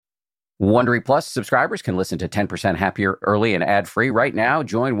Wondery Plus subscribers can listen to 10% Happier early and ad-free right now.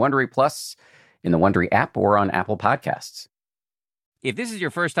 Join Wondery Plus in the Wondery app or on Apple Podcasts. If this is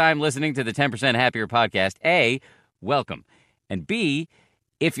your first time listening to the 10% Happier podcast, A, welcome. And B,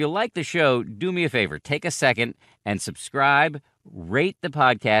 if you like the show, do me a favor. Take a second and subscribe, rate the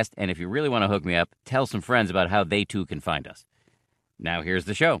podcast, and if you really want to hook me up, tell some friends about how they too can find us. Now here's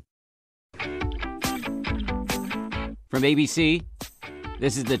the show. From ABC,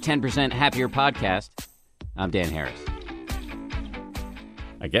 this is the 10% Happier podcast. I'm Dan Harris.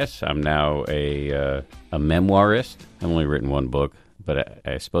 I guess I'm now a memoirist. I've only written one book, but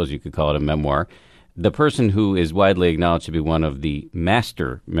I suppose you could call it a memoir. The person who is widely acknowledged to be one of the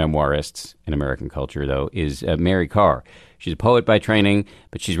master memoirists in American culture, though, is Mary Karr. She's a poet by training,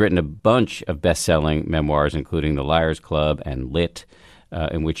 but she's written a bunch of best-selling memoirs, including The Liars Club and Lit,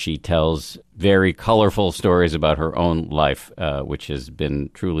 in which she tells very colorful stories about her own life, which has been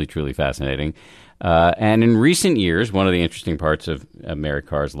truly, truly fascinating. And in recent years, one of the interesting parts of Mary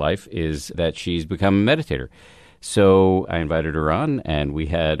Karr's life is that she's become a meditator. So I invited her on, and we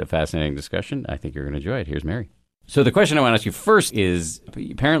had a fascinating discussion. I think you're going to enjoy it. Here's Mary. So the question I want to ask you first is,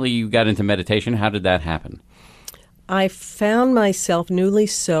 apparently you got into meditation. How did that happen? I found myself newly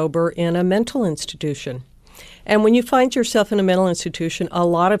sober in a mental institution. And when you find yourself in a mental institution, a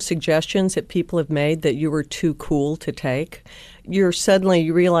lot of suggestions that people have made that you were too cool to take, you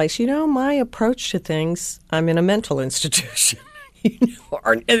realize, my approach to things, I'm in a mental institution.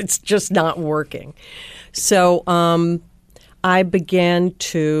 It's just not working. So I began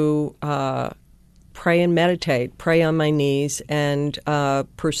to pray and meditate, pray on my knees, and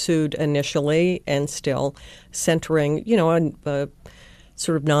pursued initially and still centering, a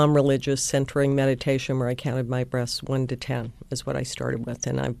sort of non-religious centering meditation where I counted my breaths 1 to 10 is what I started with.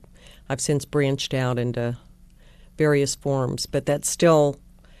 And I've since branched out into various forms, but that still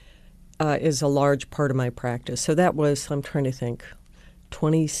is a large part of my practice. So that was, I'm trying to think,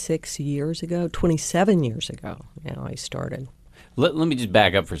 27 years ago now I started. Let me just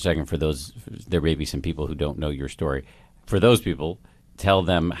back up for a second for those, there may be some people who don't know your story. For those people, tell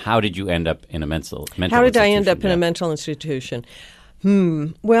them, how did you end up in a mental institution? How did I end up in a mental institution?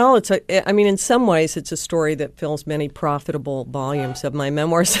 Well, in some ways, it's a story that fills many profitable volumes of my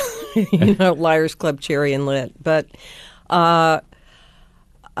memoirs, Liars Club, Cherry, and Lit. But, well,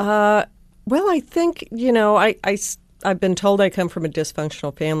 I think, I've been told I come from a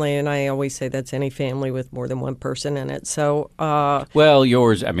dysfunctional family, and I always say that's any family with more than one person in it. So, well,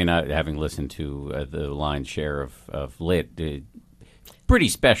 yours, having listened to the lion's share of Lit, pretty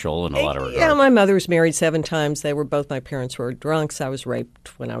special in a lot of regards. Yeah, my mother was married 7 times. Both my parents were drunks. I was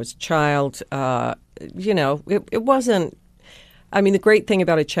raped when I was a child. It wasn't, the great thing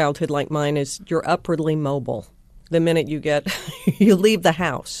about a childhood like mine is you're upwardly mobile. The minute you leave the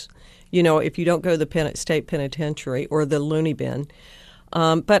house, if you don't go to the state penitentiary or the loony bin.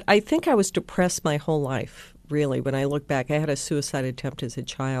 But I think I was depressed my whole life, really. When I look back, I had a suicide attempt as a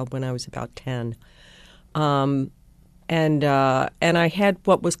child when I was about 10. And I had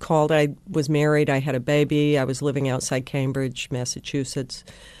what was called, I was married, I had a baby, I was living outside Cambridge, Massachusetts,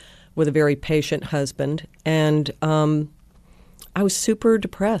 with a very patient husband. And I was super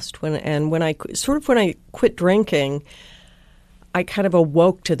depressed. When I quit drinking, I kind of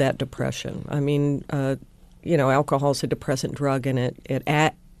awoke to that depression. Alcohol is a depressant drug, and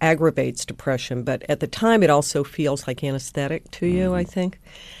it aggravates depression. But at the time, it also feels like anesthetic to you, I think.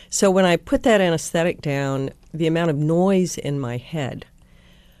 So when I put that anesthetic down, the amount of noise in my head,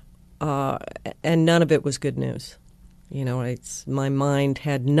 and none of it was good news. My mind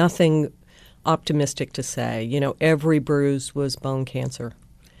had nothing optimistic to say. Every bruise was bone cancer.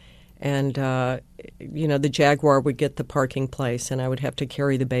 And, the Jaguar would get the parking place, and I would have to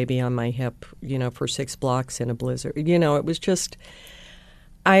carry the baby on my hip, for 6 blocks in a blizzard. It was just,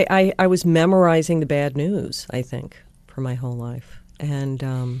 I was memorizing the bad news, I think, for my whole life. And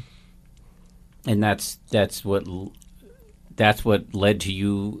that's what led to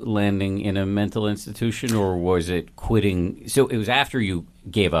you landing in a mental institution, or was it quitting? So it was after you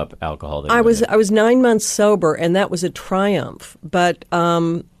gave up alcohol. I was 9 months sober, and that was a triumph. But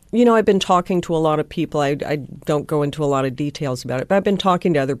I've been talking to a lot of people. I don't go into a lot of details about it, but I've been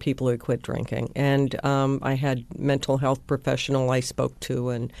talking to other people who quit drinking, and I had mental health professional I spoke to,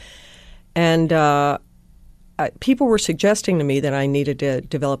 and people were suggesting to me that I needed to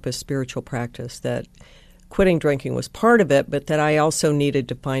develop a spiritual practice, that quitting drinking was part of it, but that I also needed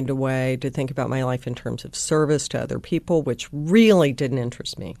to find a way to think about my life in terms of service to other people, which really didn't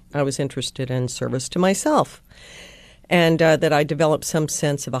interest me. I was interested in service to myself, and that I developed some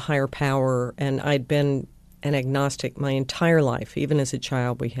sense of a higher power. And I'd been an agnostic my entire life. Even as a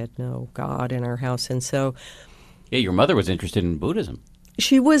child, we had no God in our house, and so Yeah, your mother was interested in Buddhism.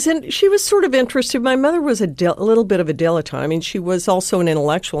 she was sort of interested. My mother was a little bit of a dilettante. I mean, she was also an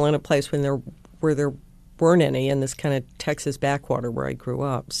intellectual in a place where there weren't any in this kind of Texas backwater where I grew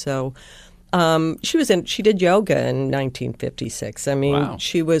up. So she did yoga in 1956. I mean, Wow.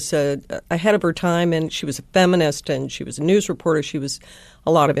 she was ahead of her time, and she was a feminist, and she was a news reporter. She was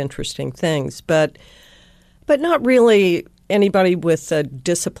a lot of interesting things, but not really anybody with a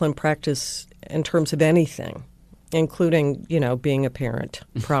disciplined practice in terms of anything, including, being a parent,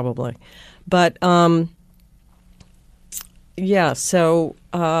 probably. But, yeah, so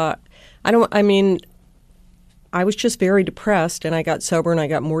I was just very depressed, and I got sober, and I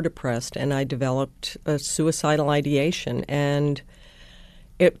got more depressed, and I developed a suicidal ideation, and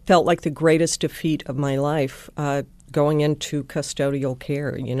it felt like the greatest defeat of my life, going into custodial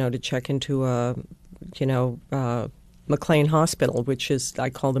care, to check into McLean Hospital, which is, I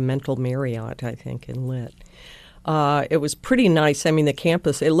call the mental Marriott, I think, in Lit. It was pretty nice. I mean, the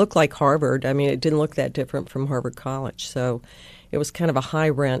campus, it looked like Harvard. I mean, it didn't look that different from Harvard College. So it was kind of a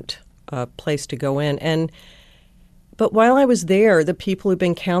high-rent place to go in. But while I was there, the people who'd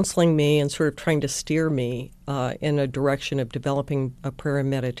been counseling me and sort of trying to steer me in a direction of developing a prayer and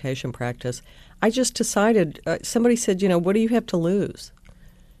meditation practice, I just decided, somebody said, what do you have to lose?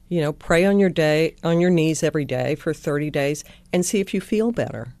 Pray on your knees every day for 30 days and see if you feel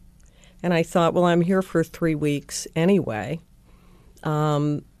better. And I thought, well, I'm here for 3 weeks anyway.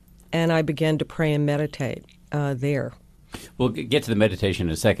 And I began to pray and meditate there. We'll get to the meditation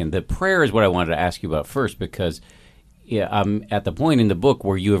in a second. The prayer is what I wanted to ask you about first, because I'm at the point in the book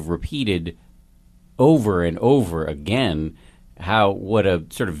where you have repeated over and over again what a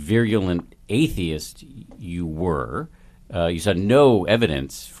sort of virulent atheist you were. You saw no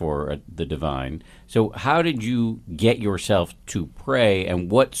evidence for the divine. So how did you get yourself to pray,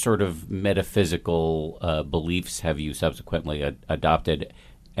 and what sort of metaphysical beliefs have you subsequently adopted,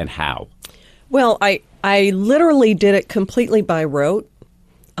 and how? Well, I literally did it completely by rote.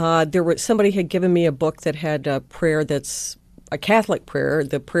 Somebody had given me a book that had a prayer that's a Catholic prayer,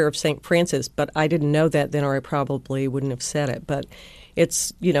 the prayer of St. Francis, but I didn't know that then, or I probably wouldn't have said it. But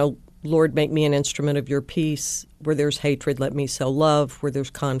it's, Lord, make me an instrument of your peace. Where there's hatred, let me sow love. Where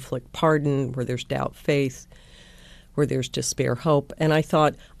there's conflict, pardon. Where there's doubt, faith. Where there's despair, hope. And I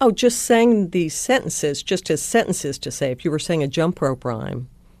thought, just saying these sentences, just as sentences to say, if you were saying a jump rope rhyme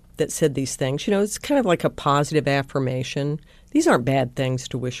that said these things, it's kind of like a positive affirmation. These aren't bad things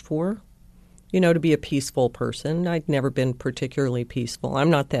to wish for. To be a peaceful person. I'd never been particularly peaceful. I'm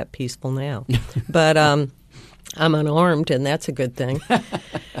not that peaceful now. But I'm unarmed, and that's a good thing.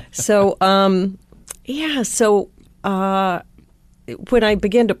 So, when I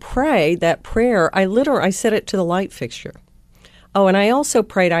began to pray that prayer, I said it to the light fixture. Oh, and I also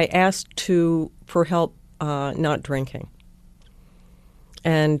prayed, I asked for help not drinking.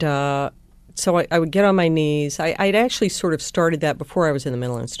 And so I would get on my knees. I'd actually sort of started that before I was in the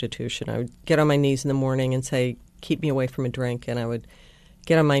mental institution. I would get on my knees in the morning and say, keep me away from a drink, and I would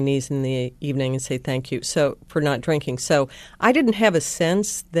get on my knees in the evening and say thank you for not drinking. So I didn't have a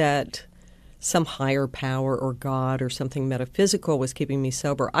sense that some higher power or God or something metaphysical was keeping me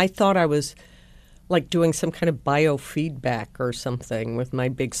sober. I thought I was like doing some kind of biofeedback or something with my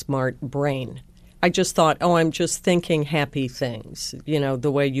big smart brain. I just thought, I'm just thinking happy things,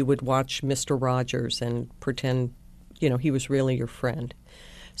 the way you would watch Mr. Rogers and pretend, he was really your friend.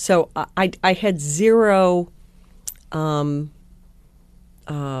 So I had zero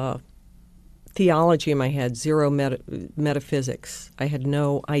theology in my head, zero metaphysics. I had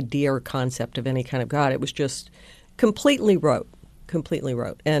no idea or concept of any kind of God. It was just completely rote.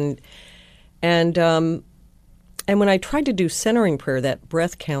 And when I tried to do centering prayer, that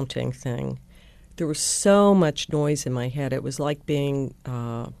breath counting thing, there was so much noise in my head. It was like being,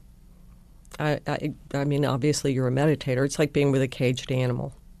 I mean, obviously you're a meditator. It's like being with a caged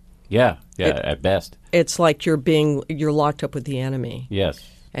animal. Yeah, at best. It's like you're locked up with the enemy. Yes.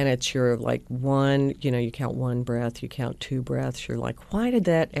 And it's your like one, you count one breath, you count two breaths. You're like, why did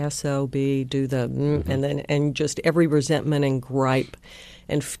that SOB do the, and just every resentment and gripe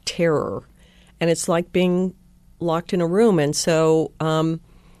and terror. And it's like being locked in a room. And so,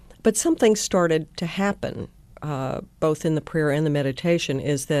 but something started to happen, both in the prayer and the meditation,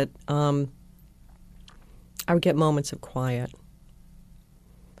 is that I would get moments of quiet.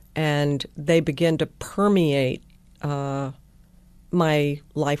 And they began to permeate my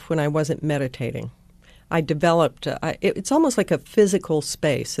life when I wasn't meditating. I developed, it's almost like a physical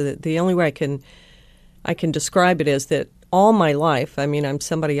space. So that the only way I can describe it is that all my life, I mean, I'm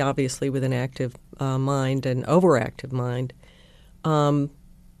somebody obviously with an active mind, an overactive mind,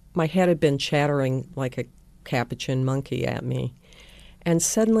 my head had been chattering like a capuchin monkey at me. And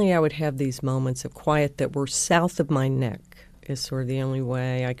suddenly I would have these moments of quiet that were south of my neck, is sort of the only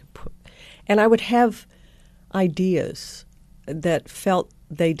way I could put. And I would have ideas that felt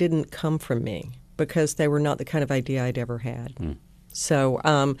they didn't come from me because they were not the kind of idea I'd ever had. So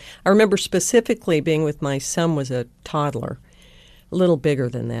I remember specifically being with my son was a toddler, a little bigger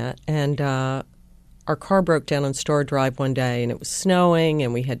than that, and our car broke down on Star Drive one day, and it was snowing,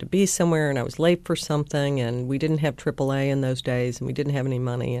 and we had to be somewhere, and I was late for something, and we didn't have AAA in those days, and we didn't have any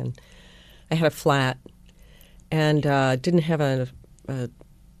money, and I had a flat, and didn't have a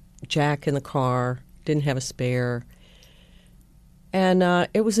jack in the car, didn't have a spare, and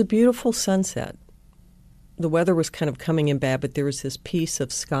it was a beautiful sunset. The weather was kind of coming in bad, but there was this piece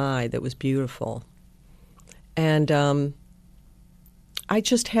of sky that was beautiful. And I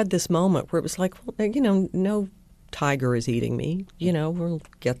just had this moment where it was like, well, no tiger is eating me.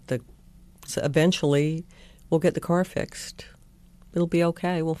 Eventually we'll get the car fixed. It'll be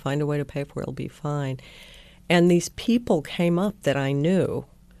okay. We'll find a way to pay for it. It'll be fine. And these people came up that I knew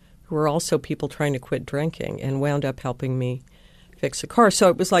who were also people trying to quit drinking and wound up helping me fix a car. So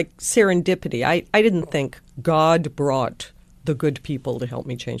it was like serendipity. I didn't think God brought the good people to help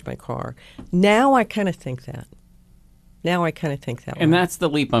me change my car. Now I kind of think that. And that's the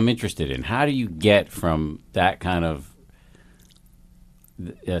leap I'm interested in. How do you get from that kind of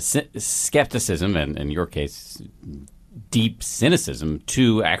skepticism, and in your case, deep cynicism,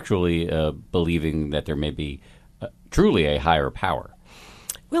 to actually believing that there may be truly a higher power?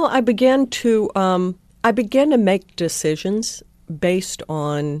 Well, I began to make decisions based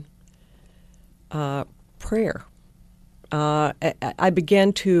on prayer. I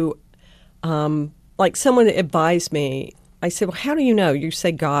began to, like someone advised me, I said, well, how do you know? You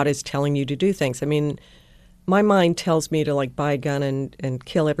say God is telling you to do things. I mean, my mind tells me to buy a gun and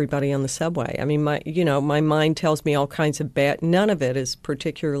kill everybody on the subway. I mean, my mind tells me all kinds of bad, none of it is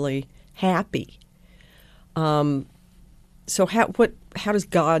particularly happy. So how does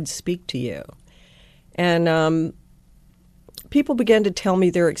God speak to you? And people began to tell me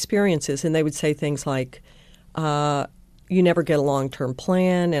their experiences, and they would say things like, you never get a long-term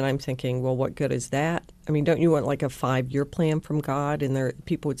plan. And I'm thinking, well, what good is that? I mean, don't you want a 5-year plan from God? And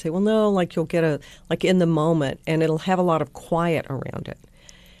people would say, well, no, you'll get in the moment, and it'll have a lot of quiet around it.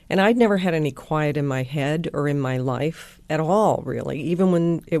 And I'd never had any quiet in my head or in my life at all, really. Even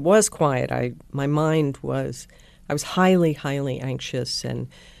when it was quiet, I was highly, highly anxious and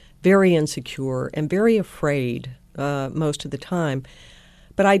very insecure and very afraid most of the time.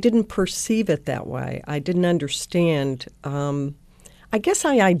 But I didn't perceive it that way. I didn't understand. I guess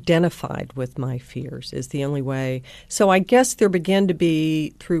I identified with my fears is the only way. So I guess there began to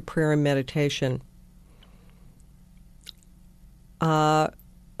be, through prayer and meditation, I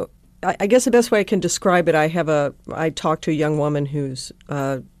guess the best way I can describe it, I talked to a young woman who's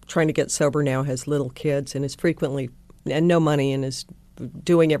trying to get sober now, has little kids, and is frequently, and no money, and is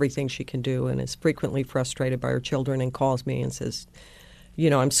doing everything she can do, and is frequently frustrated by her children, and calls me and says,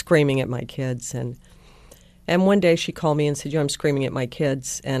 I'm screaming at my kids. And one day she called me and said, I'm screaming at my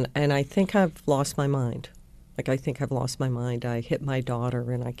kids, and I think I've lost my mind. I think I've lost my mind. I hit my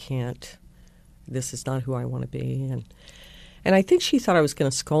daughter, and I can't. This is not who I want to be. And I think she thought I was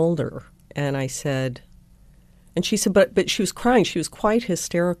going to scold her. And I said, and she said, but she was crying. She was quite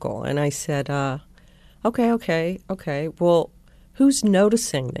hysterical. And I said, okay. Well, who's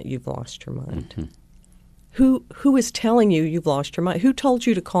noticing that you've lost your mind? Mm-hmm. Who is telling you you've lost your mind? Who told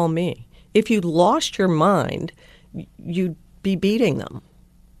you to call me? If you lost your mind, you'd be beating them.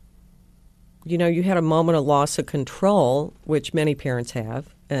 You had a moment of loss of control, which many parents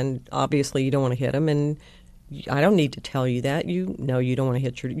have, and obviously you don't want to hit them. And I don't need to tell you that. You know you don't want to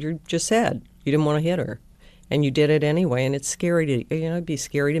hit you just said you didn't want to hit her, and you did it anyway. And it's scary to it'd be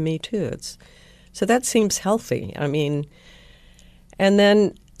scary to me too. So that seems healthy. I mean, and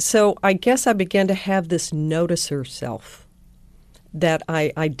then. So I guess I began to have this noticer self that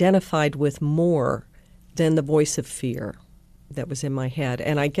I identified with more than the voice of fear that was in my head.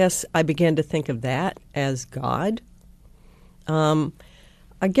 And I guess I began to think of that as God.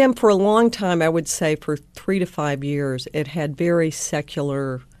 Again, for a long time, I would say for 3 to 5 years, it had very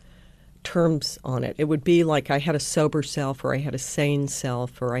secular terms on it. It would be like I had a sober self, or I had a sane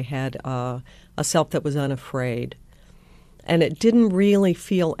self, or I had a self that was unafraid. And it didn't really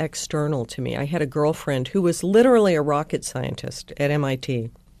feel external to me. I had a girlfriend who was literally a rocket scientist at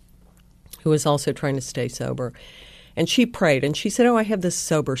MIT, who was also trying to stay sober. And she prayed, and she said, I have this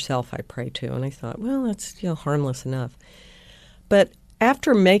sober self I pray to. And I thought, well, that's harmless enough. But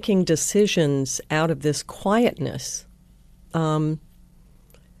after making decisions out of this quietness, my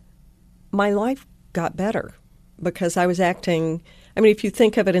life got better because I was acting. I mean, if you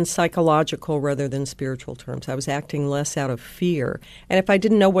think of it in psychological rather than spiritual terms, I was acting less out of fear. And if I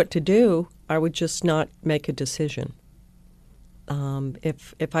didn't know what to do, I would just not make a decision.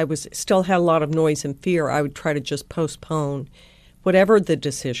 If I was still had a lot of noise and fear, I would try to just postpone whatever the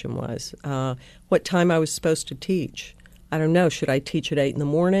decision was, what time I was supposed to teach. I don't know. Should I teach at 8 in the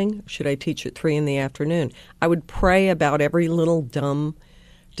morning? Should I teach at 3 in the afternoon? I would pray about every little dumb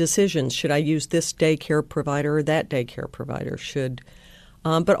decision. Should I use this daycare provider or that daycare provider?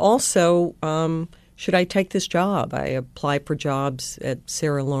 But also, should I take this job? I applied for jobs at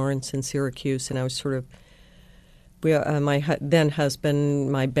Sarah Lawrence in Syracuse, and I was sort of, my then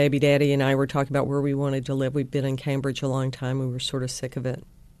husband, my baby daddy, and I were talking about where we wanted to live. We'd been in Cambridge a long time. We were sort of sick of it.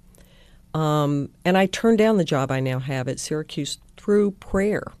 And I turned down the job I now have at Syracuse through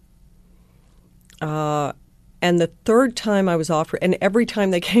prayer. And the third time I was offered, and every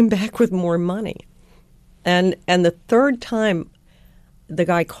time they came back with more money. And the third time the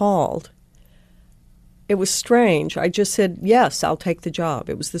guy called, it was strange. I just said, yes, I'll take the job.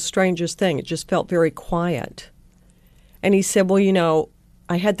 It was the strangest thing. It just felt very quiet. And he said, well,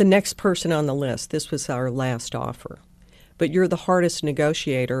 I had the next person on the list. This was our last offer. But you're the hardest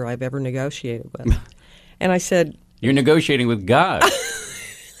negotiator I've ever negotiated with. And I said... You're negotiating with God.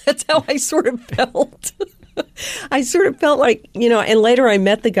 That's how I sort of felt. I sort of felt like, and later I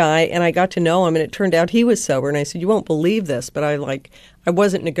met the guy and I got to know him and it turned out he was sober. And I said, you won't believe this, but I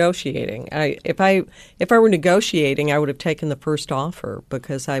wasn't negotiating. If I were negotiating, I would have taken the first offer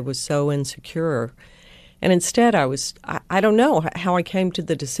because I was so insecure. And instead I don't know how I came to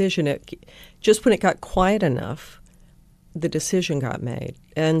the decision. Just when it got quiet enough, the decision got made.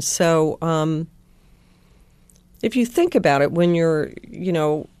 And so if you think about it when you're,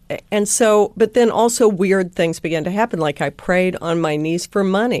 but then also weird things began to happen. Like I prayed on my knees for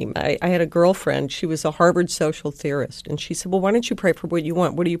money. I had a girlfriend. She was a Harvard social theorist. And she said, well, why don't you pray for what you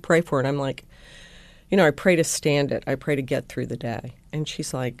want? What do you pray for? And I'm like, I pray to stand it. I pray to get through the day. And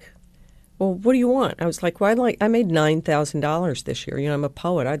she's like, well, what do you want? I was like, well, I made $9,000 this year. I'm a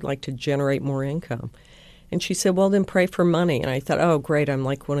poet. I'd like to generate more income. And she said, well, then pray for money. And I thought, oh, great. I'm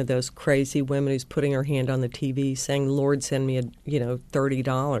like one of those crazy women who's putting her hand on the TV saying, Lord, send me,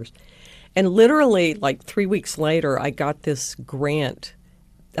 $30. And literally, like 3 weeks later, I got this grant.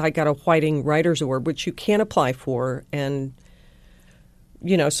 I got a Whiting Writers Award, which you can't apply for. And,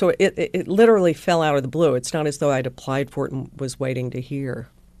 so it literally fell out of the blue. It's not as though I'd applied for it and was waiting to hear.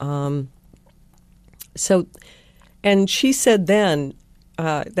 And she said then,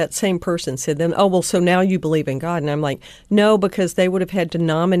 that same person said then, oh, well, so now you believe in God. And I'm like, no, because they would have had to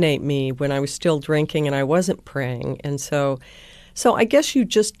nominate me when I was still drinking and I wasn't praying. And so I guess you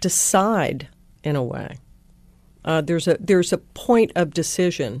just decide in a way. There's a point of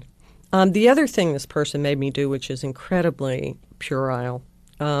decision. The other thing this person made me do, which is incredibly puerile,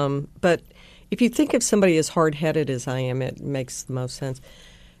 but if you think of somebody as hard-headed as I am, it makes the most sense.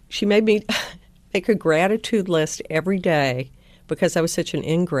 She made me make a gratitude list every day because I was such an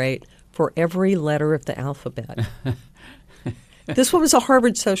ingrate for every letter of the alphabet. This one was a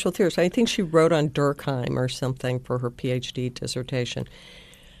Harvard social theorist. I think she wrote on Durkheim or something for her PhD dissertation.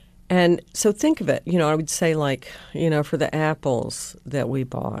 And so think of it, I would say for the apples that we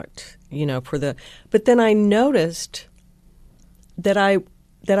bought, but then I noticed that I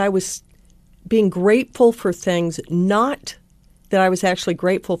was being grateful for things, not that I was actually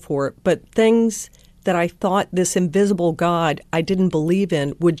grateful for, but things that I thought this invisible God I didn't believe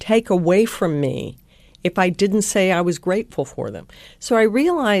in would take away from me if I didn't say I was grateful for them. So I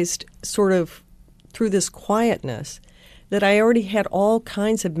realized sort of through this quietness that I already had all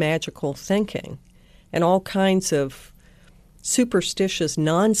kinds of magical thinking and all kinds of superstitious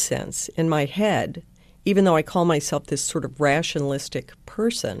nonsense in my head, even though I call myself this sort of rationalistic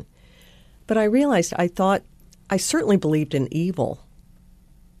person. But I realized I certainly believed in evil.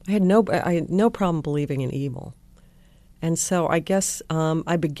 I had no problem believing in evil. And so I guess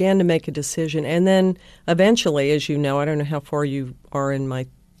I began to make a decision. And then eventually, as you know, I don't know how far you are in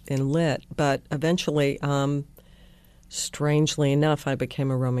Lit, but eventually, strangely enough, I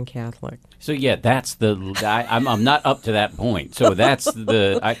became a Roman Catholic. So yeah, that's I'm not up to that point. So that's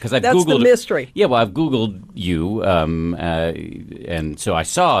because I've that's Googled the mystery. Yeah, well, I've Googled you, and so I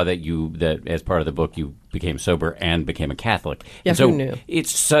saw that as part of the book you became sober and became a Catholic. Yeah, and so who knew?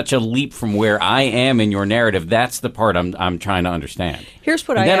 It's such a leap from where I am in your narrative. That's the part I'm trying to understand. Here's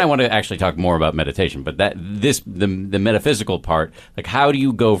what I want to actually talk more about meditation, but the metaphysical part, like how do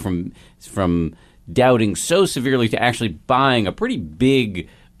you go from doubting so severely to actually buying a pretty big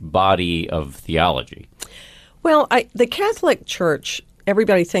body of theology? Well, the Catholic Church,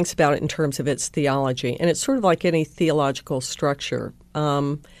 everybody thinks about it in terms of its theology, and it's sort of like any theological structure.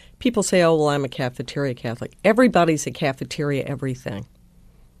 People say, oh, well, I'm a cafeteria Catholic. Everybody's a cafeteria everything.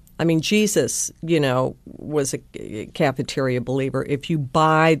 I mean, Jesus, was a cafeteria believer. If you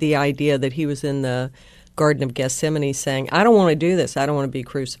buy the idea that he was in the Garden of Gethsemane saying, I don't want to do this, I don't want to be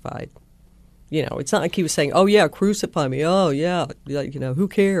crucified. It's not like he was saying, oh, yeah, crucify me. Oh, yeah, who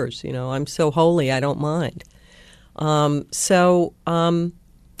cares? I'm so holy, I don't mind. So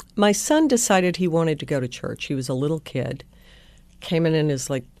my son decided he wanted to go to church. He was a little kid, came in his,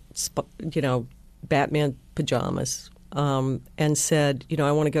 Batman pajamas, and said,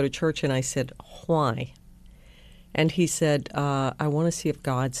 I want to go to church. And I said, why? And he said, I want to see if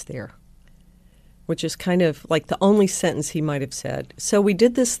God's there, which is kind of like the only sentence he might have said. So we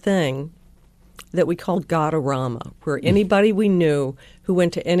did this thing that we called God-orama, where anybody we knew who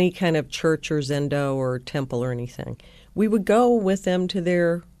went to any kind of church or zendo or temple or anything, we would go with them to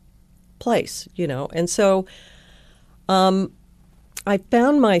their place, And so I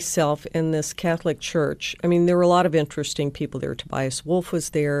found myself in this Catholic church. I mean, there were a lot of interesting people there. Tobias Wolff was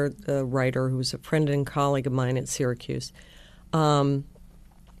there, the writer who was a friend and colleague of mine at Syracuse. Turns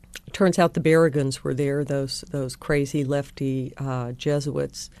out the Barragans were there, those crazy lefty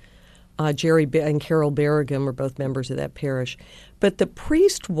Jesuits. Jerry and Carol Barragan were both members of that parish. But the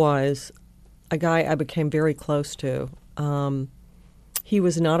priest was a guy I became very close to. He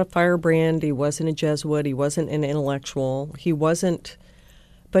was not a firebrand. He wasn't a Jesuit. He wasn't an intellectual.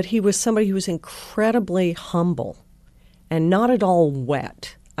 But he was somebody who was incredibly humble and not at all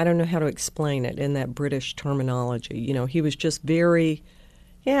wet. I don't know how to explain it in that British terminology. He was just very,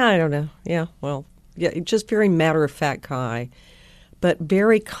 I don't know. Just very matter-of-fact guy, but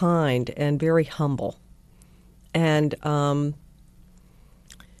very kind and very humble. And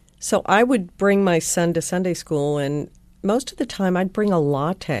so I would bring my son to Sunday school, and most of the time I'd bring a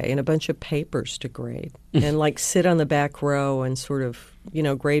latte and a bunch of papers to grade and sit on the back row and sort of,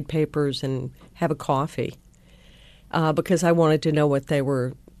 grade papers and have a coffee because I wanted to know what they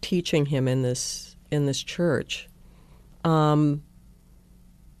were teaching him in this church.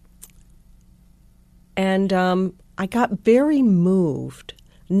 I got very moved,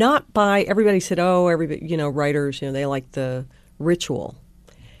 not by everybody said, oh, everybody, writers, they like the ritual.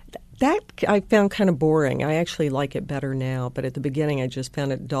 That I found kind of boring. I actually like it better now, but at the beginning I just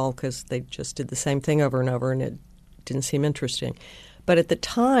found it dull because they just did the same thing over and over and it didn't seem interesting. But at the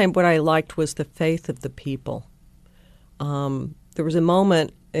time, what I liked was the faith of the people. There was a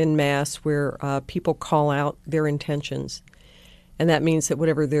moment in Mass where people call out their intentions, and that means that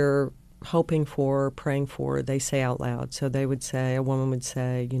whatever they're hoping for or praying for, they say out loud. So they would say, a woman would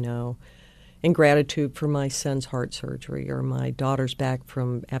say, in gratitude for my son's heart surgery, or my daughter's back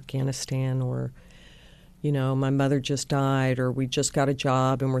from Afghanistan, or, my mother just died, or we just got a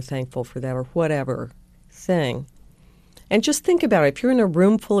job and we're thankful for that, or whatever thing. And just think about it. If you're in a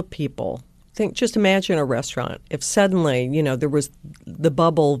room full of people, just imagine a restaurant. If suddenly, there was the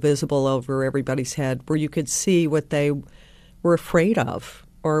bubble visible over everybody's head where you could see what they were afraid of,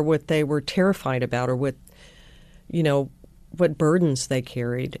 or what they were terrified about, or what burdens they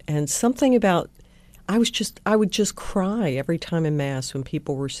carried. And something about, I would just cry every time in Mass when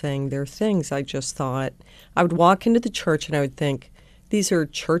people were saying their things. I just thought, I would walk into the church and I would think, these are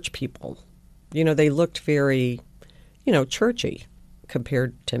church people. They looked very, churchy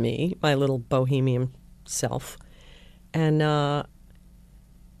compared to me, my little bohemian self. And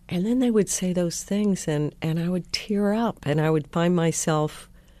then they would say those things and I would tear up and I would find myself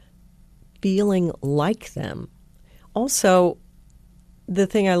feeling like them. Also, the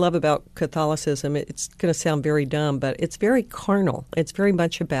thing I love about Catholicism, it's going to sound very dumb, but it's very carnal. It's very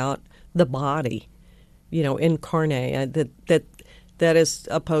much about the body, incarnate, that is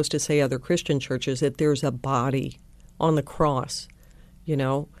opposed to, say, other Christian churches, that there's a body on the cross,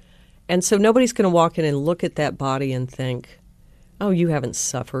 And so nobody's going to walk in and look at that body and think, oh, you haven't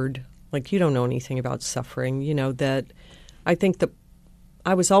suffered. You don't know anything about suffering. That I think that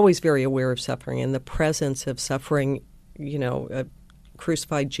I was always very aware of suffering and the presence of suffering,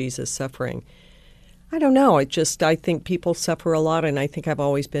 crucified Jesus suffering. I don't know. I think people suffer a lot, and I think I've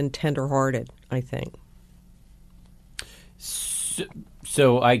always been tender-hearted, I think.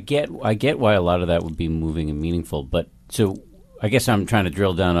 So I get why a lot of that would be moving and meaningful, but so I guess I'm trying to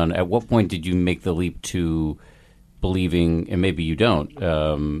drill down on, at what point did you make the leap to believing, and maybe you don't,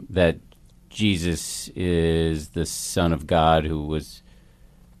 that Jesus is the Son of God who was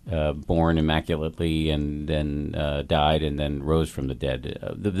born immaculately and then died and then rose from the dead.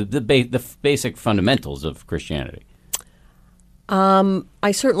 The basic fundamentals of Christianity.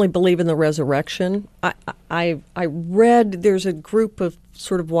 I certainly believe in the resurrection. I read there's a group of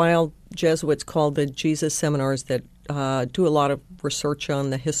sort of wild Jesuits called the Jesus Seminars that do a lot of research on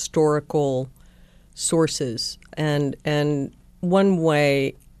the historical sources, and one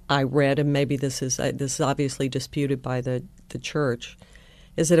way I read, and maybe this is obviously disputed by the church,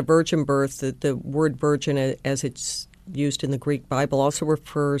 is that a virgin birth, the word virgin as it's used in the Greek Bible also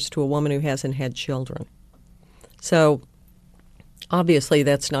refers to a woman who hasn't had children. So obviously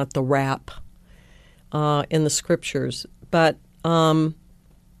that's not the rap in the scriptures, but kind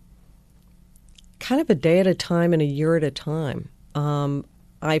of a day at a time and a year at a time.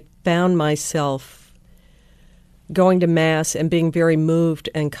 I found myself going to Mass and being very moved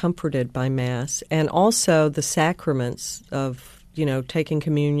and comforted by Mass, and also the sacraments of, taking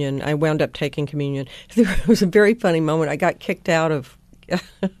communion. I wound up taking communion. There was a very funny moment. I got kicked out of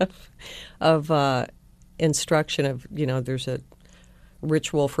instruction of, there's a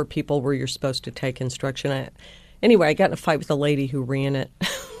ritual for people where you're supposed to take instruction. Anyway, I got in a fight with the lady who ran it.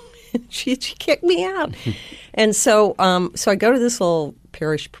 She kicked me out. And so I go to this little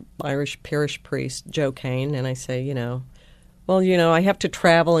Irish parish priest, Joe Kane, and I say, I have to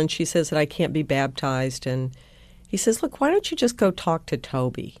travel, and she says that I can't be baptized. And he says, look, why don't you just go talk to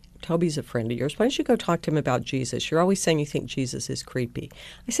Toby? Toby's a friend of yours. Why don't you go talk to him about Jesus? You're always saying you think Jesus is creepy.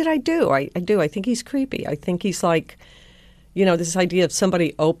 I said, I do. I do. I think he's creepy. I think he's like, this idea of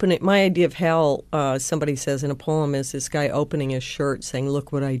somebody opening, my idea of hell, somebody says in a poem, is this guy opening his shirt saying,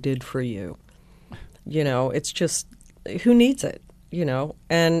 look what I did for you. It's just, who needs it,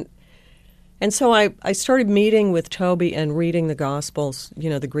 And so I started meeting with Toby and reading the Gospels,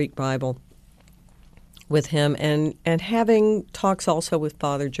 the Greek Bible, with him, and having talks also with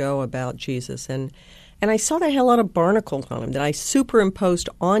Father Joe about Jesus. And I saw they had a lot of barnacles on him, that I superimposed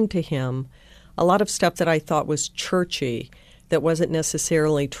onto him a lot of stuff that I thought was churchy that wasn't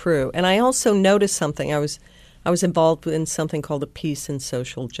necessarily true. And I also noticed something. I was involved in something called the Peace and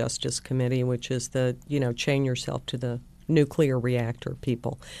Social Justice Committee, which is the, chain yourself to the nuclear reactor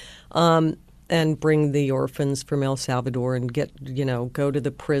people, and bring the orphans from El Salvador and get, go to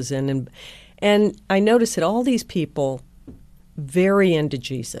the prison. And I noticed that all these people very into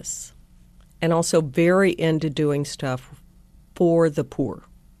Jesus and also very into doing stuff for the poor.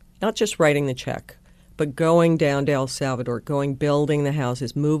 Not just writing the check, but going down to El Salvador, building the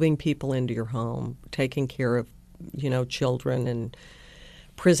houses, moving people into your home, taking care of, children, and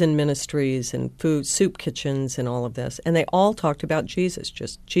prison ministries and food, soup kitchens and all of this. And they all talked about Jesus,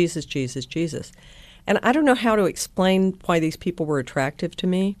 just Jesus, Jesus, Jesus. And I don't know how to explain why these people were attractive to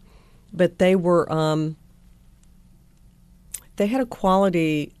me, but they were, they had a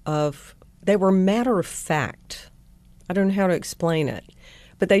quality of, they were matter of fact. I don't know how to explain it.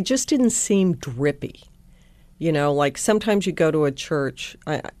 But they just didn't seem drippy. Like sometimes you go to a church.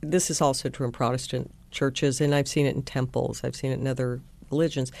 This is also true in Protestant churches, and I've seen it in temples. I've seen it in other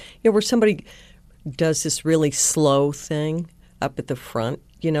religions. Where somebody does this really slow thing up at the front,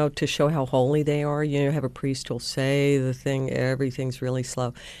 to show how holy they are. Have a priest who'll say the thing, everything's really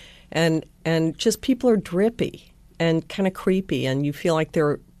slow. And just people are drippy and kind of creepy, and you feel like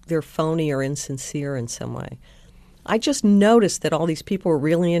they're phony or insincere in some way. I just noticed that all these people were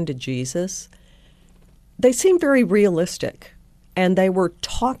really into Jesus. They seemed very realistic, and they were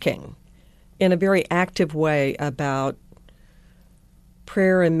talking in a very active way about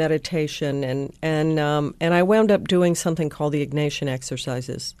prayer and meditation. And I wound up doing something called the Ignatian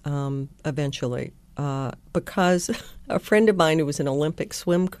exercises eventually, because a friend of mine who was an Olympic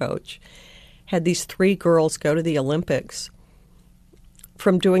swim coach had these 3 girls go to the Olympics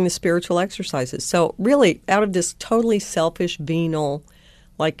from doing the spiritual exercises. So really, out of this totally selfish, venal,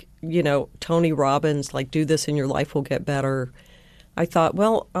 like, Tony Robbins, like, do this and your life will get better, I thought,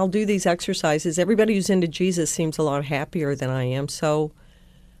 well, I'll do these exercises. Everybody who's into Jesus seems a lot happier than I am, so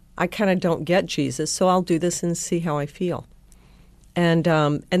I kind of don't get Jesus, so I'll do this and see how I feel. And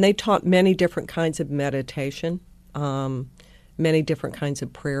they taught many different kinds of meditation, many different kinds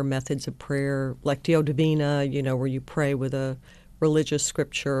of prayer, methods of prayer, Lectio Divina, where you pray with a religious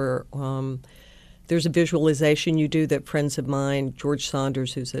scripture. There's a visualization you do that friends of mine, George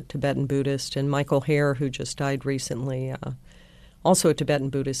Saunders, who's a Tibetan Buddhist, and Michael Hare, who just died recently, also a Tibetan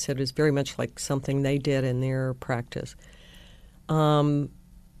Buddhist, said it was very much like something they did in their practice.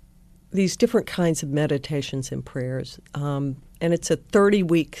 These different kinds of meditations and prayers. And it's a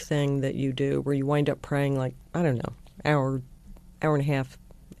 30-week thing that you do where you wind up praying like, I don't know, hour and a half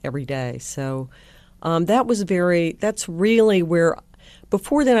every day. So that's really where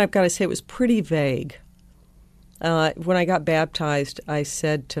before then, I've got to say it was pretty vague. When I got baptized, I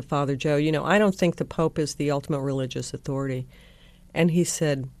said to Father Joe, I don't think the Pope is the ultimate religious authority. And he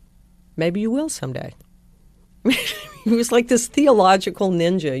said, maybe you will someday. He was like this theological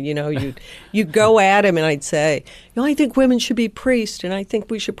ninja, you'd go at him and I'd say, I think women should be priests and I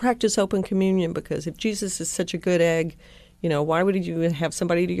think we should practice open communion because if Jesus is such a good egg, why would you have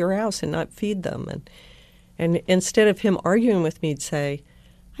somebody to your house and not feed them? And instead of him arguing with me, he'd say,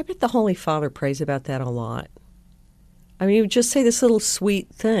 I bet the Holy Father prays about that a lot. I mean, he would just say this little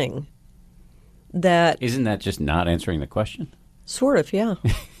sweet thing that... Isn't that just not answering the question? Sort of, yeah.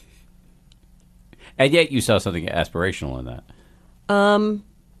 And yet you saw something aspirational in that.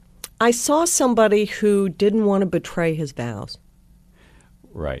 I saw somebody who didn't want to betray his vows.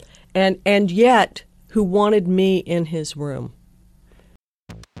 Right. And yet who wanted me in his room.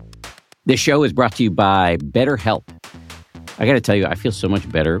 This show is brought to you by BetterHelp. I got to tell you, I feel so much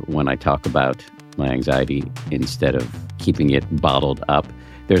better when I talk about my anxiety instead of keeping it bottled up.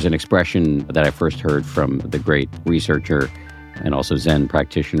 There's an expression that I first heard from the great researcher and also Zen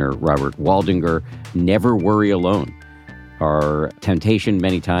practitioner Robert Waldinger, never worry alone. Our temptation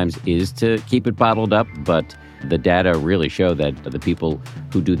many times is to keep it bottled up, but the data really show that the people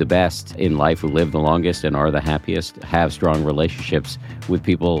who do the best in life, who live the longest and are the happiest, have strong relationships with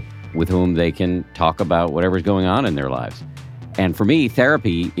people with whom they can talk about whatever's going on in their lives. And for me,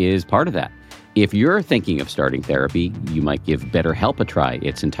 therapy is part of that. If you're thinking of starting therapy, you might give BetterHelp a try.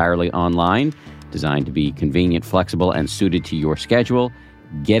 It's entirely online, designed to be convenient, flexible, and suited to your schedule.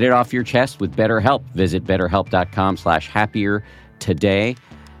 Get it off your chest with BetterHelp. Visit BetterHelp.com/happier today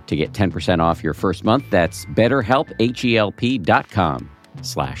to get 10% off your first month. That's BetterHelp,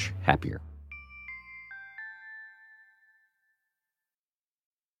 HELP.com/happier.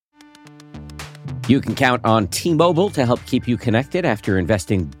 You can count on T-Mobile to help keep you connected after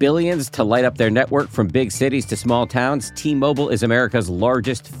investing billions to light up their network from big cities to small towns. T-Mobile is America's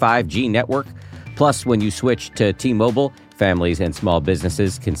largest 5G network. Plus, when you switch to T-Mobile, families and small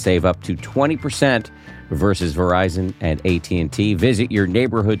businesses can save up to 20% versus Verizon and AT&T. Visit your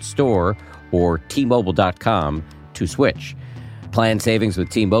neighborhood store or T-Mobile.com to switch. Plan savings with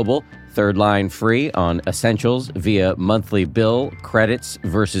T-Mobile. Third line free on essentials via monthly bill credits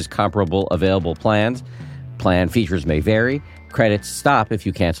versus comparable available plans. Plan features may vary. Credits stop if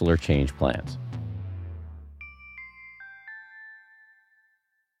you cancel or change plans.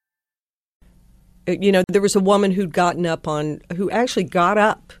 There was a woman who actually got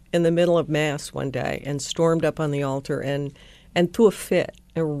up in the middle of Mass one day and stormed up on the altar and threw a fit,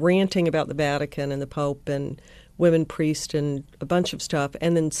 ranting about the Vatican and the Pope and women priests and a bunch of stuff,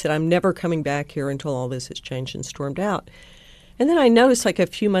 and then said, I'm never coming back here until all this has changed, and stormed out. And then I noticed a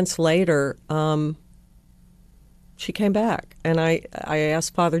few months later, she came back. And I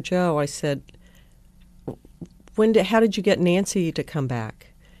asked Father Joe, I said, how did you get Nancy to come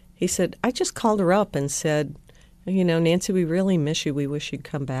back? He said, I just called her up and said, Nancy, we really miss you. We wish you'd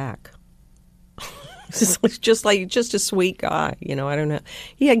come back. just a sweet guy. I don't know.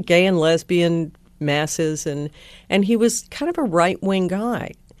 He had gay and lesbian masses, and he was kind of a right-wing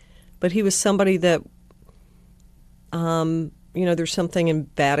guy, but he was somebody that, there's something in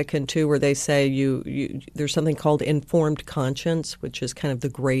Vatican II where they say there's something called informed conscience, which is kind of the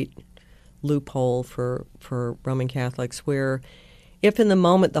great loophole for Roman Catholics, where if in the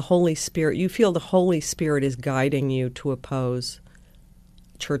moment you feel the Holy Spirit is guiding you to oppose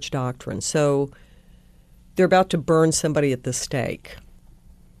church doctrine. So they're about to burn somebody at the stake,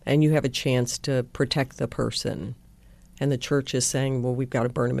 and you have a chance to protect the person. And the church is saying, well, we've got to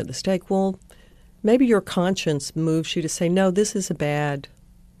burn him at the stake. Well, maybe your conscience moves you to say, no, this is a bad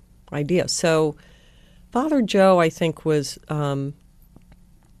idea. So Father Joe, I think, was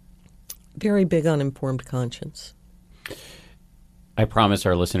very big on informed conscience. I promise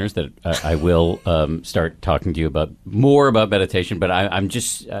our listeners that I will start talking to you more about meditation, but I'm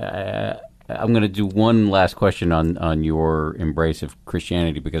going to do one last question on your embrace of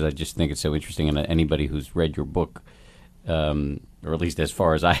Christianity, because I just think it's so interesting, and anybody who's read your book, or at least as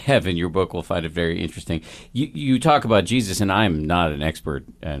far as I have in your book, will find it very interesting. You talk about Jesus, and I'm not an expert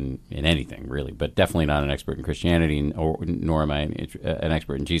in anything, really, but definitely not an expert in Christianity, nor am I an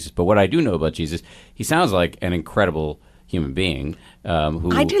expert in Jesus. But what I do know about Jesus, he sounds like an incredible human being.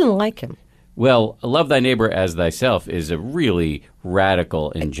 I didn't like him. Well, love thy neighbor as thyself is a really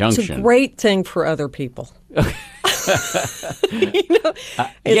radical injunction. It's a great thing for other people. I'm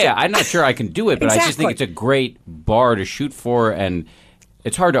not sure I can do it, but exactly. I just think it's a great bar to shoot for, and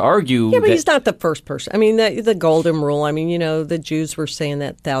it's hard to argue. Yeah, but he's not the first person. I mean, the golden rule. I mean, the Jews were saying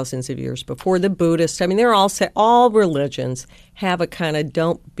that thousands of years before. The Buddhists. I mean, they're all religions have a kind of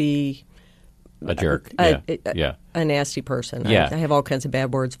don't be a jerk. A nasty person. Yeah. I have all kinds of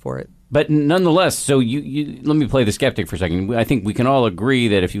bad words for it. But nonetheless, so you let me play the skeptic for a second. I think we can all agree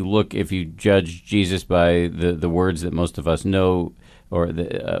that if you judge Jesus by the words that most of us know or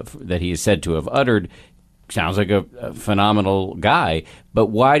that he is said to have uttered, sounds like a phenomenal guy. But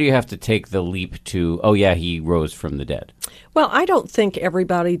why do you have to take the leap to, oh yeah, he rose from the dead? Well, I don't think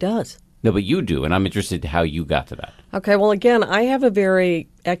everybody does. No, but you do, and I'm interested in how you got to that. Okay, well, again, I have a very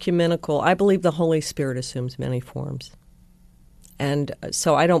ecumenical, I believe the Holy Spirit assumes many forms. And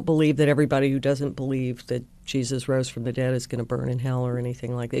so I don't believe that everybody who doesn't believe that Jesus rose from the dead is going to burn in hell or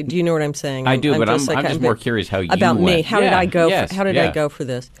anything like that. Do you know what I'm saying? I do, but I'm just more curious how you about went. Me. How did I go? I go for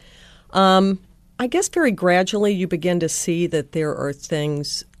this? I guess very gradually you begin to see that there are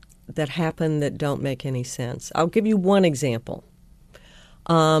things that happen that don't make any sense. I'll give you one example.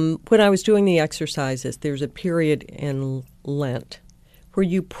 When I was doing the exercises, there's a period in Lent where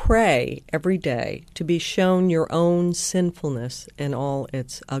you pray every day to be shown your own sinfulness and all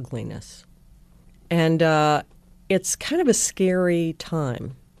its ugliness. And it's kind of a scary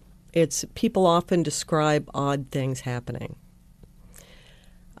time. People often describe odd things happening.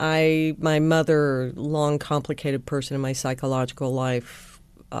 My mother, long, complicated person in my psychological life,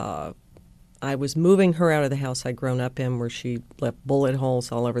 I was moving her out of the house I'd grown up in where she left bullet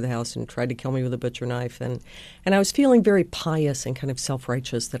holes all over the house and tried to kill me with a butcher knife. And I was feeling very pious and kind of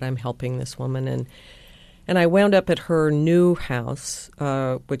self-righteous that I'm helping this woman. And I wound up at her new house,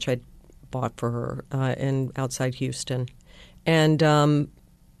 which I bought for her outside Houston. And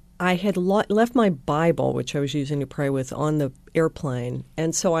I had left my Bible, which I was using to pray with, on the airplane.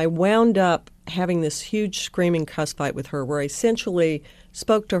 And so I wound up having this huge screaming cuss fight with her where I essentially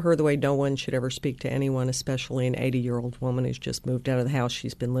spoke to her the way no one should ever speak to anyone, especially an 80-year-old woman who's just moved out of the house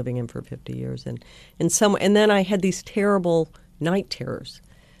she's been living in for 50 years. And then I had these terrible night terrors,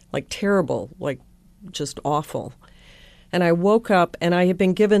 like just awful. And I woke up and I had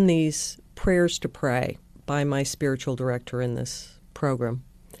been given these prayers to pray by my spiritual director in this program.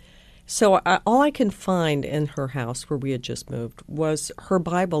 So all I can find in her house where we had just moved was her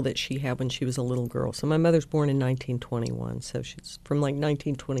Bible that she had when she was a little girl. So my mother's born in 1921, so she's from like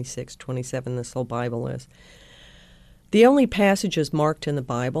 1926, 27, this whole Bible is. The only passages marked in the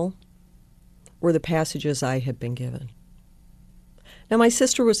Bible were the passages I had been given. Now, my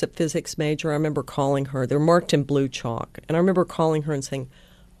sister was a physics major. I remember calling her. They're marked in blue chalk. And I remember calling her and saying,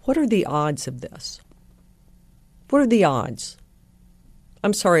 what are the odds of this? What are the odds?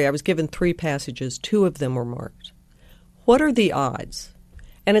 I'm sorry, I was given 3 passages. 2 of them were marked. What are the odds?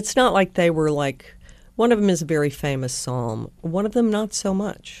 And it's not like they were like, one of them is a very famous psalm. One of them, not so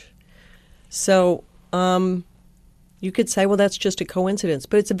much. So you could say, well, that's just a coincidence.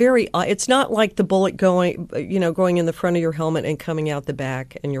 But it's not like the bullet going in the front of your helmet and coming out the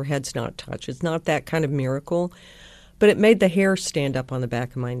back and your head's not touched. It's not that kind of miracle. But it made the hair stand up on the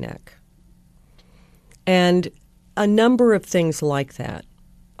back of my neck. And a number of things like that.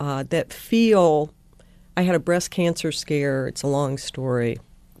 I had a breast cancer scare. It's a long story.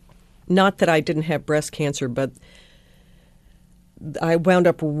 Not that I didn't have breast cancer, but I wound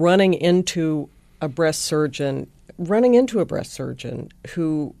up running into a breast surgeon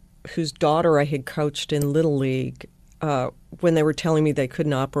whose daughter I had coached in Little League when they were telling me they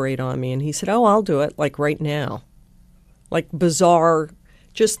couldn't operate on me. And he said, oh, I'll do it, like right now. Like bizarre,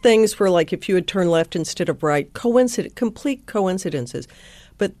 just things where like if you had turned left instead of right, complete coincidences.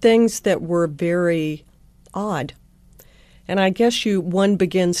 But things that were very odd. And I guess one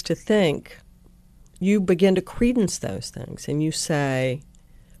begins to think, you begin to credence those things, and you say,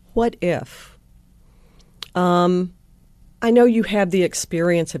 what if? I know you have the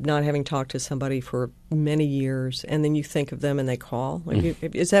experience of not having talked to somebody for many years, and then you think of them and they call.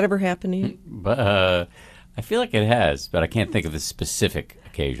 Has that ever happened to you? I feel like it has, but I can't think of a specific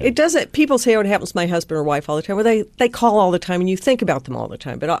occasion. It doesn't. People say, oh, it happens to my husband or wife all the time. Well, they call all the time, and you think about them all the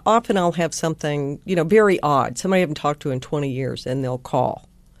time. But often I'll have something, very odd. Somebody I haven't talked to in 20 years, and they'll call.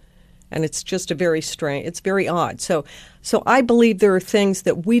 And it's just it's very odd. So I believe there are things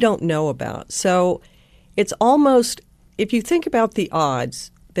that we don't know about. So it's almost, if you think about the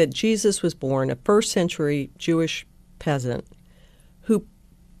odds that Jesus was born, a first-century Jewish peasant who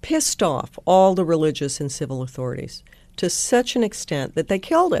pissed off all the religious and civil authorities to such an extent that they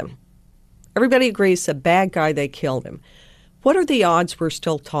killed him. Everybody agrees, a bad guy, they killed him. What are the odds we're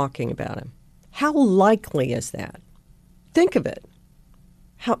still talking about him? How likely is that? Think of it.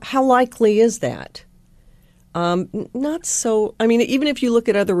 How likely is that? Not so. I mean, even if you look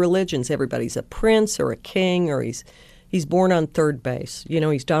at other religions, everybody's a prince or a king, or he's born on third base.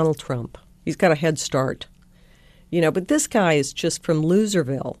 He's Donald Trump. He's got a head start. But this guy is just from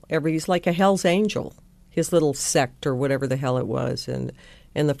Loserville. He's like a Hell's Angel, his little sect or whatever the hell it was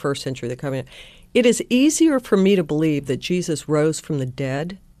in the first century of the covenant. It is easier for me to believe that Jesus rose from the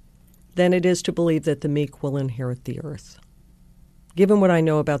dead than it is to believe that the meek will inherit the earth. Given what I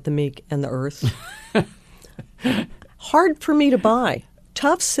know about the meek and the earth, hard for me to buy.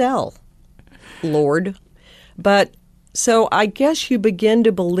 Tough sell, Lord. But so I guess you begin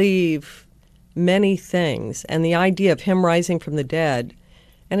to believe many things, and the idea of him rising from the dead,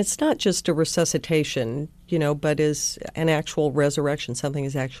 and it's not just a resuscitation, but is an actual resurrection. Something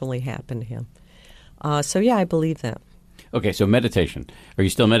has actually happened to him. So yeah, I believe that. Okay, so meditation. Are you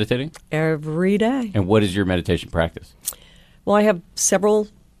still meditating? Every day. And what is your meditation practice? Well, I have several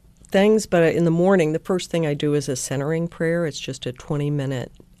things, but in the morning, the first thing I do is a centering prayer. It's just a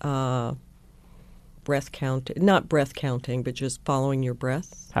 20-minute breath count, not breath counting, but just following your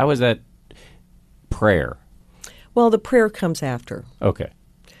breath. How is that prayer? Well, the prayer comes after. Okay.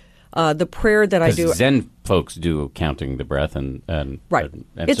 The prayer that I do. Zen folks do counting the breath and right. And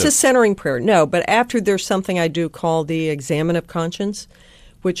it's so, a centering prayer. No, but after there's something I do called the Examen of Conscience,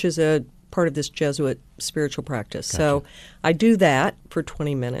 which is a part of this Jesuit spiritual practice. Gotcha. So I do that for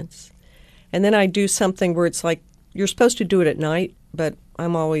 20 minutes. And then I do something where it's like you're supposed to do it at night, but I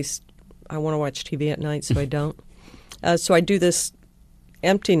want to watch TV at night, so I don't. So I do this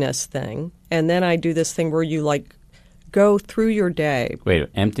emptiness thing, and then I do this thing where you go through your day. Wait,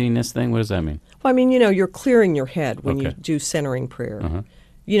 emptiness thing? What does that mean? Well, I mean, you're clearing your head when Okay. you do centering prayer. Uh-huh.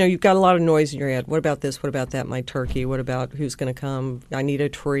 You've got a lot of noise in your head. What about this? What about that? My turkey? What about who's going to come? I need a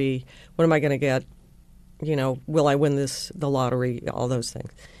tree. What am I going to get? Will I win the lottery? All those things.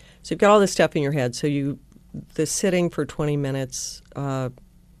 So you've got all this stuff in your head. So the sitting for 20 minutes,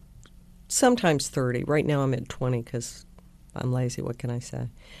 sometimes 30. Right now I'm at 20 because I'm lazy. What can I say?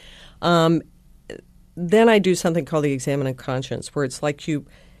 Then I do something called the Examen of Conscience, where it's like you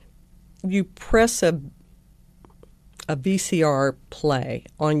press a VCR play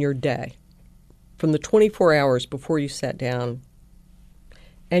on your day from the 24 hours before you sat down,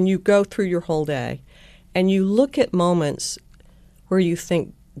 and you go through your whole day, and you look at moments where you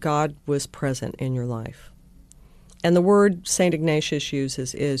think God was present in your life. And the word St. Ignatius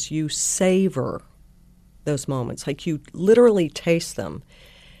uses is you savor those moments, like you literally taste them.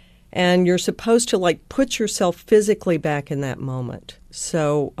 And you're supposed to put yourself physically back in that moment.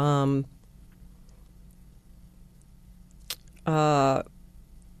 So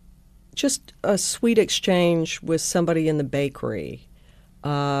just a sweet exchange with somebody in the bakery.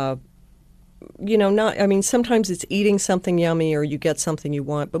 Sometimes it's eating something yummy or you get something you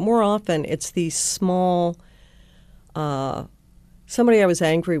want, but more often it's these small, somebody I was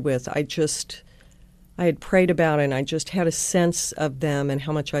angry with, I had prayed about it, and I just had a sense of them and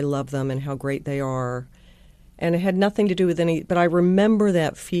how much I love them and how great they are. And it had nothing to do with but I remember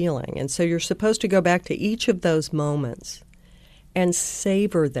that feeling. And so you're supposed to go back to each of those moments and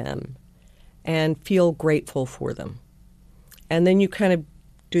savor them and feel grateful for them. And then you kind of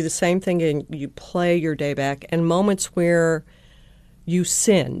do the same thing and you play your day back, and moments where you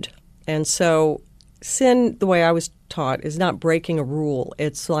sinned. And so sin, the way I was taught, is not breaking a rule.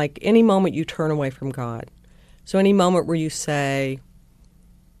 It's like any moment you turn away from God. So any moment where you say,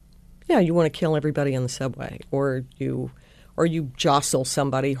 yeah, you want to kill everybody on the subway, or you jostle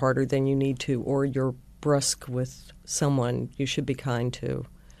somebody harder than you need to, or you're brusque with someone you should be kind to,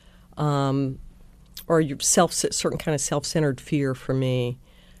 or your certain kind of self-centered fear for me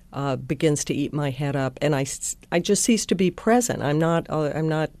begins to eat my head up, and I just cease to be present. I'm not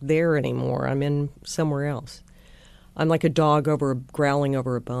there anymore. I'm in somewhere else. I'm like a dog growling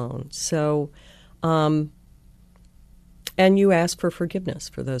over a bone. So, and you ask for forgiveness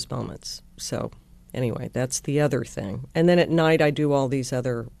for those moments. So, anyway, that's the other thing. And then at night, I do all these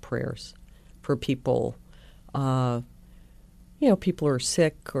other prayers for people. People who are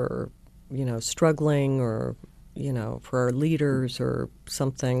sick or struggling, or for our leaders or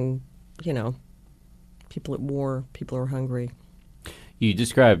something. People at war, people who are hungry. You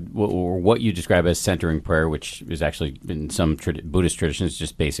described what you describe as centering prayer, which is actually in some Buddhist traditions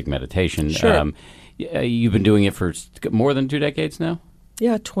just basic meditation. Sure. You've been doing it for more than 2 decades now?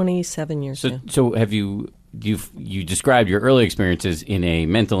 Yeah, 27 years now. So have you described your early experiences in a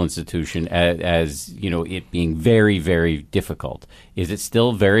mental institution as it being very, very difficult. Is it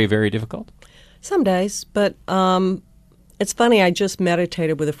still very, very difficult? Some days, but it's funny. I just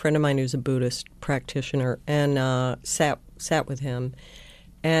meditated with a friend of mine who's a Buddhist practitioner and sat with him.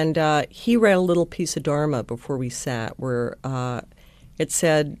 And he read a little piece of Dharma before we sat where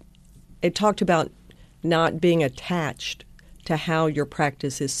it talked about not being attached to how your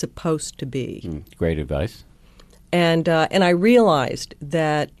practice is supposed to be. Great advice. And I realized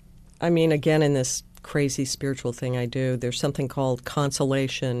that, I mean, again, in this crazy spiritual thing I do, there's something called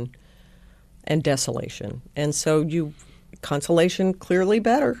consolation and desolation. And so consolation clearly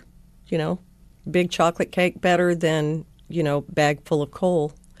better, big chocolate cake better than, bag full of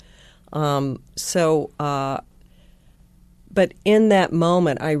coal. But in that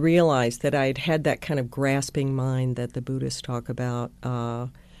moment, I realized that I'd had that kind of grasping mind that the Buddhists talk about,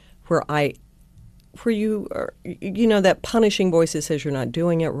 where you are, that punishing voice that says you're not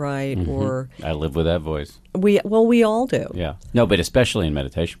doing it right, or I live with that voice. We all do. Yeah. No, but especially in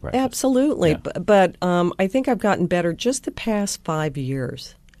meditation practice. Absolutely. Yeah. But I think I've gotten better just the past 5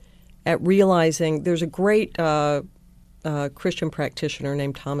 years at realizing there's a great Christian practitioner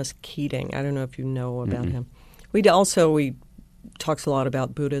named Thomas Keating. I don't know if you know about him. He talks a lot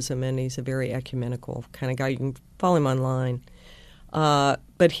about Buddhism, and he's a very ecumenical kind of guy. You can follow him online.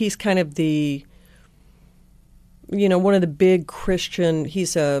 But he's kind of one of the big Christian,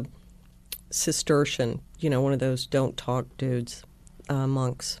 he's a Cistercian, one of those don't talk dudes,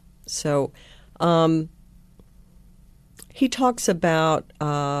 monks. So he talks about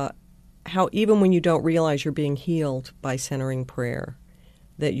how even when you don't realize you're being healed by centering prayer,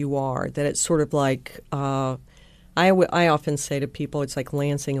 that it's sort of like, I often say to people, it's like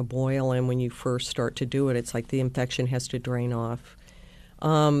lancing a boil, and when you first start to do it, it's like the infection has to drain off.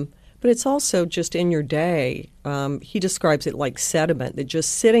 But it's also just in your day. He describes it like sediment, that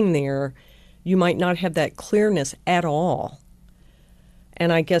just sitting there, you might not have that clearness at all.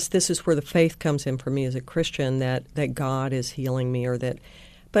 And I guess this is where the faith comes in for me as a Christian, that God is healing me,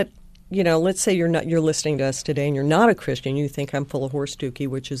 but let's say you're listening to us today and you're not a Christian, you think I'm full of horse dookie,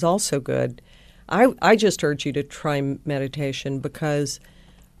 which is also good. I just urge you to try meditation, because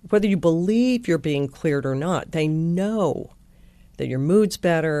whether you believe you're being cleared or not, they know that your mood's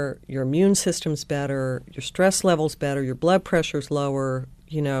better, your immune system's better, your stress level's better, your blood pressure's lower,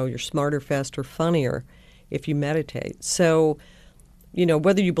 you're smarter, faster, funnier if you meditate. So,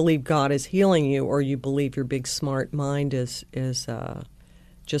 whether you believe God is healing you or you believe your big smart mind is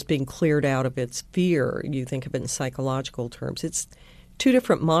just being cleared out of its fear, you think of it in psychological terms. It's two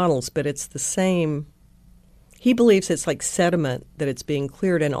different models, but it's the same. He believes it's like sediment, that it's being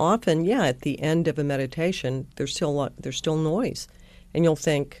cleared. And often, at the end of a meditation, there's still noise. And you'll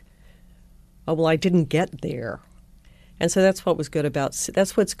think, oh, well, I didn't get there. And so that's what's good about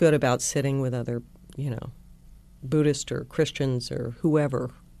sitting with other, Buddhists or Christians or whoever.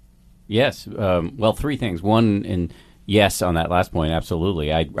 Yes. Well, three things. One, and yes, on that last point,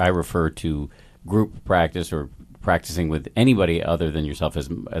 absolutely. I refer to group practice or practicing with anybody other than yourself as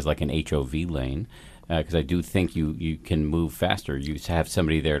like an HOV lane, because I do think you can move faster. You have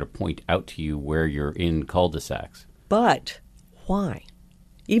somebody there to point out to you where you're in cul-de-sacs. But why?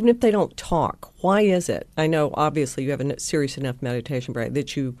 Even if they don't talk, why is it? I know, obviously, you have a serious enough meditation practice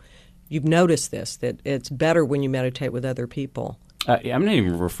that you've noticed this, that it's better when you meditate with other people. I'm not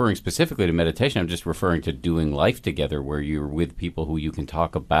even referring specifically to meditation. I'm just referring to doing life together, where you're with people who you can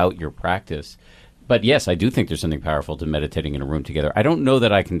talk about your practice. But yes, I do think there's something powerful to meditating in a room together. I don't know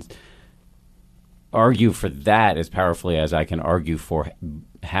that I can argue for that as powerfully as I can argue for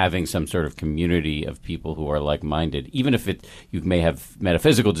having some sort of community of people who are like-minded, even if you may have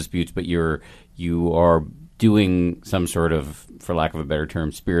metaphysical disputes, but you are doing some sort of, for lack of a better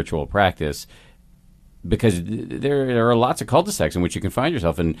term, spiritual practice, because there are lots of cul-de-sacs in which you can find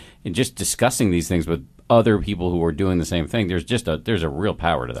yourself, and just discussing these things with other people who are doing the same thing, there's a real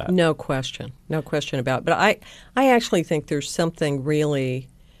power to that. No question about it. But I actually think there's something really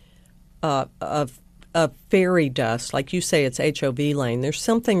of fairy dust, like you say, it's HOV lane. There's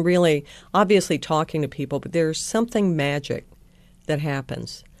something really, obviously talking to people, but there's something magic that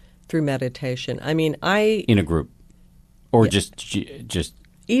happens through meditation. I mean, in a group, or just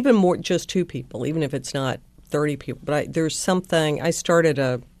even more, just two people, even if it's not 30 people. But there's something. I started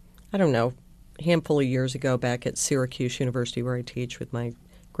a handful of years ago back at Syracuse University, where I teach with my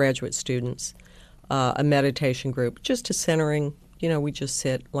graduate students, a meditation group, just to centering. We just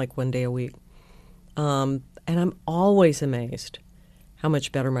sit like one day a week. And I'm always amazed how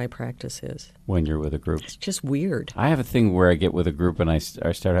much better my practice is. When you're with a group. It's just weird. I have a thing where I get with a group and I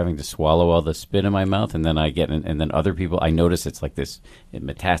start having to swallow all the spit in my mouth, and then and then other people, I notice it's like this, it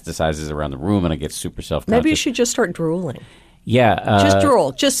metastasizes around the room, and I get super self-conscious. Maybe you should just start drooling. Yeah. Just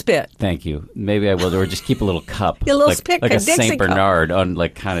drool. Just spit. Thank you. Maybe I will. Or just keep a little cup. A little spit, like a Dixie St. Bernard,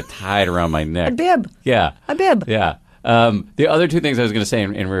 kind of tied around my neck. A bib. Yeah. A bib. Yeah. The other two things I was going to say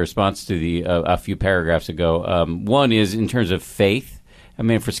in response to the a few paragraphs ago, one is in terms of faith. I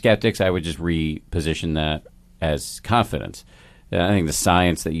mean, for skeptics, I would just reposition that as confidence. I think the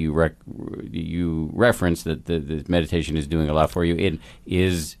science that you referenced, that the meditation is doing a lot for you,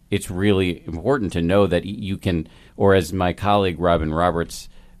 it's really important to know that you can, or as my colleague Robin Roberts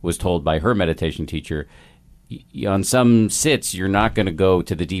was told by her meditation teacher, on some sits, you're not going to go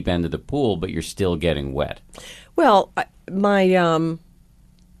to the deep end of the pool, but you're still getting wet. Well, my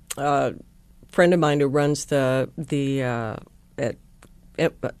friend of mine who runs the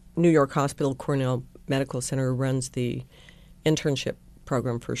at New York Hospital Cornell Medical Center, who runs the internship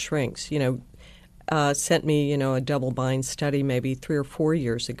program for shrinks, sent me, a double-blind study maybe 3 or 4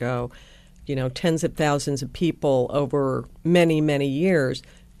 years ago, tens of thousands of people over many, many years.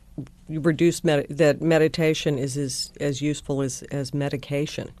 You reduce that meditation is as useful as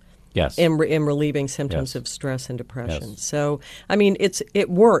medication. Yes. In relieving symptoms of stress and depression. Yes. So, I mean, it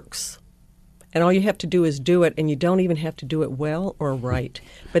works. And all you have to do is do it, and you don't even have to do it well or right.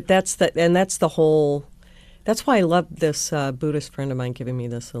 But that's the whole. That's why I love this Buddhist friend of mine giving me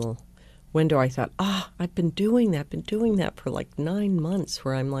this little window. I thought, I've been doing that for like 9 months,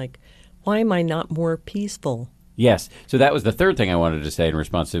 where I'm like, why am I not more peaceful? Yes. So that was the third thing I wanted to say in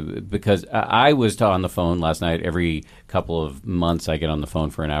response to, because I was on the phone last night. Every couple of months I get on the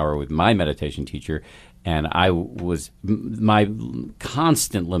phone for an hour with my meditation teacher, and my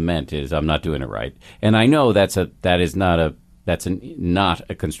constant lament is I'm not doing it right. And I know that's not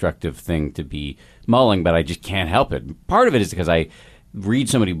a constructive thing to be mulling, but I just can't help it. Part of it is because I read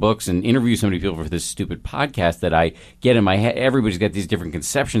so many books and interview so many people for this stupid podcast that I get in my head. Everybody's got these different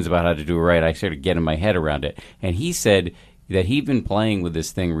conceptions about how to do it right. I sort of get in my head around it. And he said that he'd been playing with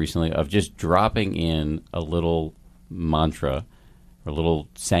this thing recently of just dropping in a little mantra or a little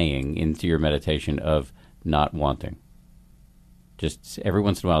saying into your meditation of not wanting. Just every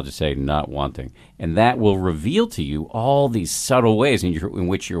once in a while, just say not wanting. And that will reveal to you all these subtle ways in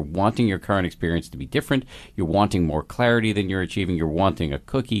which you're wanting your current experience to be different. You're wanting more clarity than you're achieving. You're wanting a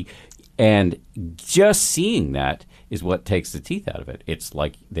cookie. And just seeing that is what takes the teeth out of it. It's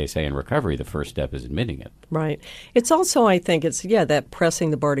like they say in recovery, the first step is admitting it. Right. It's also, I think, that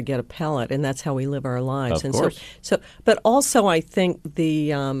pressing the bar to get a pellet, and that's how we live our lives. Of course. But also, I think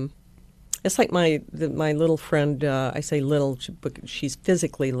it's like my little friend, I say little, but she's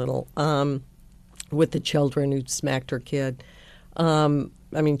physically little, with the children who smacked her kid. I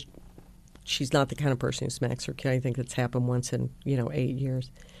mean, she's not the kind of person who smacks her kid. I think it's happened once in, 8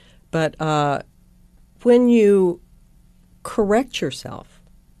 years. But when you correct yourself,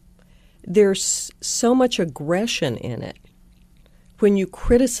 there's so much aggression in it. When you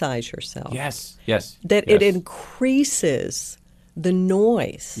criticize yourself. Yes. That it increases the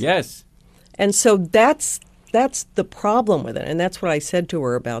noise. Yes. And so that's the problem with it. And that's what I said to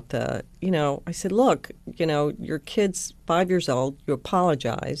her about I said, look, your kid's 5 years old. You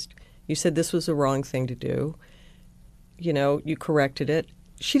apologized. You said this was the wrong thing to do. You corrected it.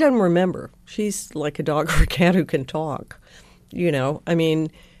 She doesn't remember. She's like a dog or a cat who can talk. I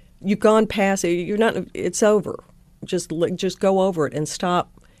mean, you've gone past it. It's over. Just go over it and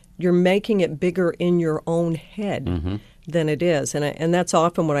stop. You're making it bigger in your own head than it is. And that's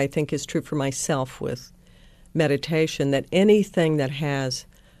often what I think is true for myself with meditation, that anything that has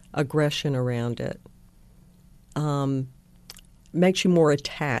aggression around it makes you more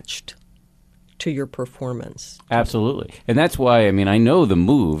attached to your performance. Absolutely. And that's why, I know the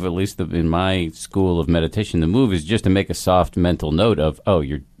move, at least in my school of meditation, the move is just to make a soft mental note of,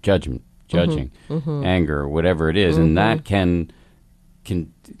 you're judging, anger, or whatever it is. And that can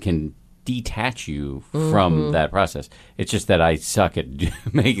detach you from that process. It's just that I suck at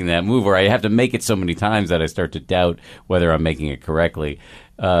making that move, or I have to make it so many times that I start to doubt whether I'm making it correctly.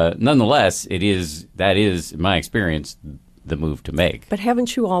 Nonetheless, that is, in my experience, the move to make. But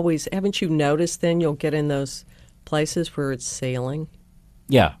haven't you noticed then you'll get in those places where it's sailing?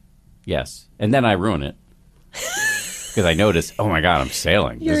 Yeah. Yes. And then I ruin it. Because I notice, oh my God, I'm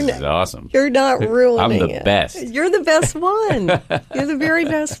sailing. This is awesome. You're not ruining it. I'm the best. You're the best one. You're the very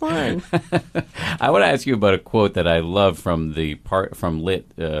best one. I want to ask you about a quote that I love from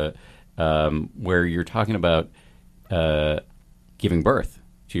Lit, where you're talking about giving birth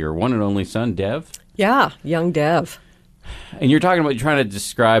to your one and only son, Dev. Yeah, young Dev. And you're trying to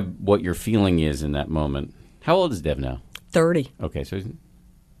describe what your feeling is in that moment. How old is Dev now? 30. Okay, so he's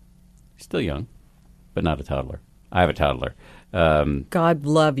still young, but not a toddler. I have a toddler. God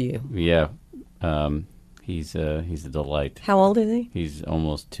love you. Yeah. He's a delight. How old is he? He's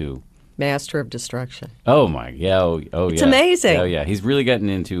almost 2. Master of Destruction. Oh my, yeah, oh It's yeah, amazing. Oh yeah, he's really gotten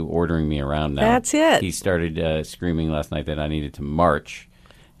into ordering me around now. That's it. He started screaming last night that I needed to march,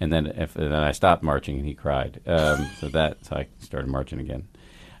 and then I stopped marching and he cried. So I started marching again.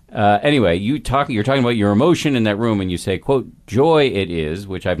 Anyway, you're talking about your emotion in that room, and you say, quote, "Joy it is,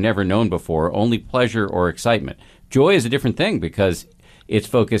 which I've never known before, only pleasure or excitement." Joy is a different thing because its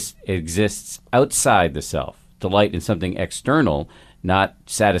focus exists outside the self. Delight in something external, not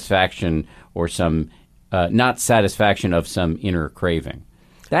satisfaction or not satisfaction of some inner craving.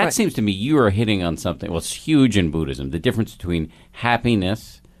 That Right. seems to me you are hitting on something. Well, it's huge in Buddhism. The difference between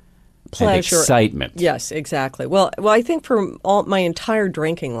happiness Pleasure. and excitement. Yes, exactly. Well, I think for all my entire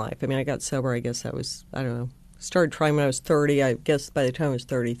drinking life, I mean, I got sober, I guess I don't know, started trying when I was 30. I guess by the time I was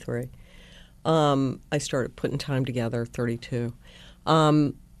 33, I started putting time together, 32.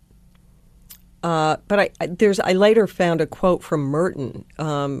 But I later found a quote from Merton,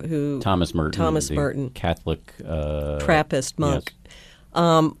 Thomas Merton, Thomas Merton, Catholic Trappist monk,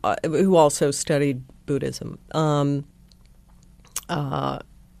 who also studied Buddhism.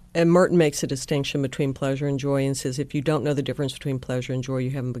 And Merton makes a distinction between pleasure and joy and says, if you don't know the difference between pleasure and joy, you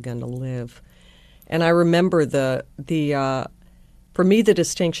haven't begun to live. And I remember for me, the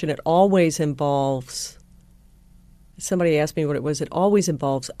distinction, it always involves, somebody asked me what it was, it always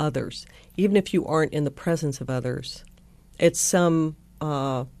involves others. Even if you aren't in the presence of others, it's some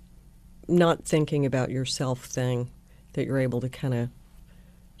not thinking about yourself thing that you're able to kind of,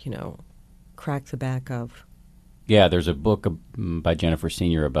 crack the back of. Yeah, there's a book by Jennifer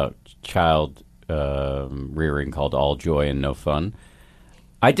Senior about child rearing called All Joy and No Fun.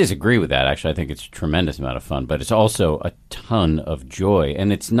 I disagree with that, actually. I think it's a tremendous amount of fun, but it's also a ton of joy.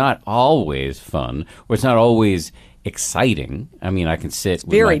 And it's not always fun, or it's not always exciting. I mean, I can sit... It's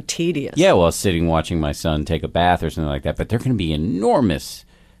very tedious. Yeah, well, sitting watching my son take a bath or something like that, but there can be enormous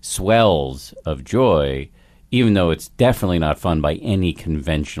swells of joy, even though it's definitely not fun by any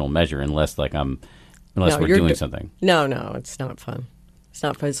conventional measure, unless we're doing something. No, it's not fun. It's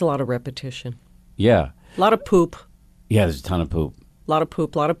not fun. It's a lot of repetition. Yeah. A lot of poop. Yeah, there's a ton of poop. A lot of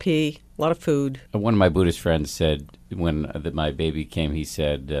poop, a lot of pee, a lot of food. One of my Buddhist friends said when my baby came, he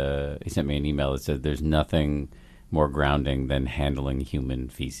said, he sent me an email that said, there's nothing more grounding than handling human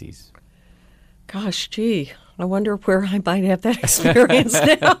feces. Gosh, gee, I wonder where I might have that experience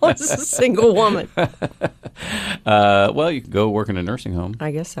now as a single woman. Well, you can go work in a nursing home.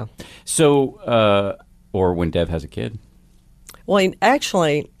 I guess so. So, or when Dev has a kid. Well,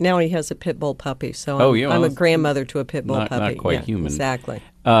 actually, now he has a pit bull puppy, so I'm a grandmother to a pit bull puppy. Not quite human. Exactly.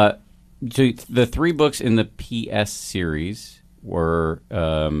 So the 3 books in the PS series were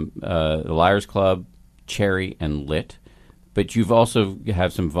The Liars Club, Cherry, and Lit. But you've also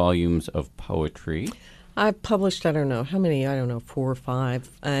have some volumes of poetry. I've published, I don't know, 4 or 5.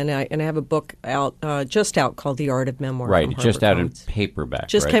 And I have a book just out called The Art of Memoir. Right, just out in paperback.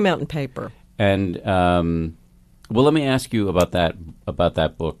 Just right? came out in paper. And well, let me ask you about that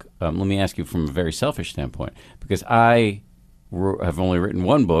book. Let me ask you from a very selfish standpoint, because I have only written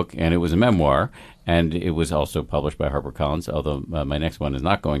one book, and it was a memoir, and it was also published by HarperCollins, although my next one is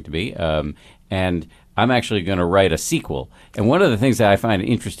not going to be. And I'm actually going to write a sequel. And one of the things that I find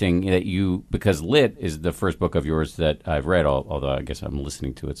interesting because Lit is the first book of yours that I've read, although I guess I'm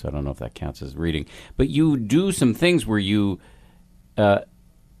listening to it, so I don't know if that counts as reading. But you do some things where you...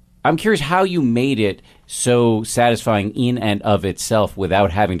 I'm curious how you made it so satisfying in and of itself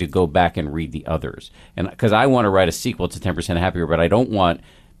without having to go back and read the others. And because I want to write a sequel to 10% Happier, but I don't want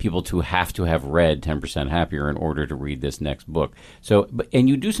people to have read 10% Happier in order to read this next book. So, and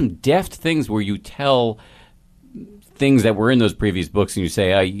you do some deft things where you tell things that were in those previous books, and you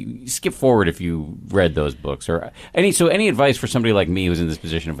say, you skip forward if you read those books. Or any advice for somebody like me who's in this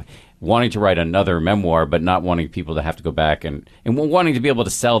position of wanting to write another memoir, but not wanting people to have to go back and wanting to be able to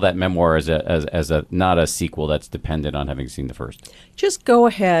sell that memoir as a not a sequel that's dependent on having seen the first. Just go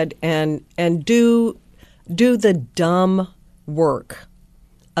ahead and do the dumb work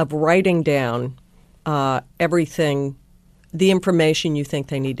of writing down everything, the information you think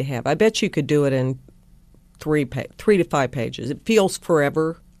they need to have. I bet you could do it in 3 to 5 pages. It feels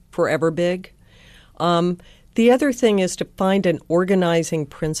forever big. The other thing is to find an organizing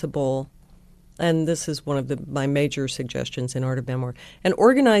principle, and this is one of my major suggestions in Art of Memoir, an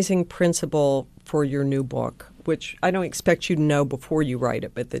organizing principle for your new book, which I don't expect you to know before you write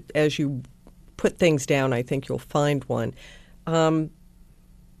it, but that as you put things down, I think you'll find one. A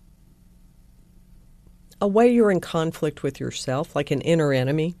way you're in conflict with yourself, like an inner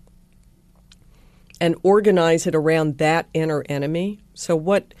enemy, and organize it around that inner enemy. So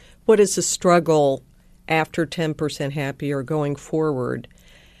what is the struggle after 10% Happy or going forward?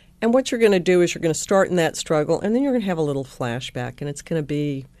 And what you're going to do is you're going to start in that struggle, and then you're going to have a little flashback, and it's going to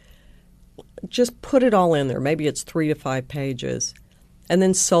be just put it all in there. Maybe it's 3 to 5 pages, and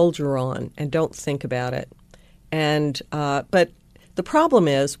then soldier on and don't think about it. And but the problem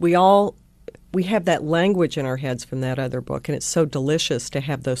is we have that language in our heads from that other book, and it's so delicious to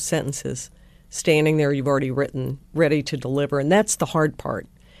have those sentences standing there you've already written, ready to deliver. And that's the hard part,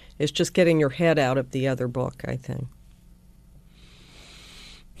 is just getting your head out of the other book, I think.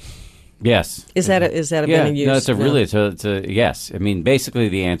 Yes. Is that of any use? No, it's a yes. I mean, basically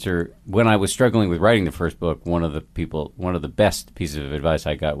the answer, when I was struggling with writing the first book, one of the best pieces of advice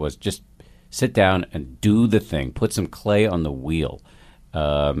I got was just sit down and do the thing. Put some clay on the wheel.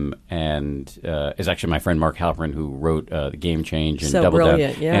 It's actually my friend Mark Halperin who wrote The Game Change and so Double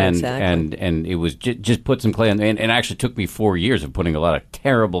brilliant. Down. Yeah, exactly. And it was just put some clay on, and it actually took me 4 years of putting a lot of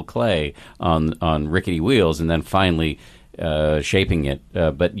terrible clay on rickety wheels, and then finally shaping it.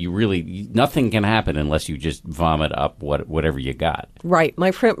 But nothing can happen unless you just vomit up whatever you got. Right.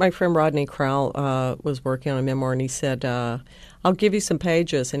 My friend Rodney Crowell was working on a memoir, and he said, "I'll give you some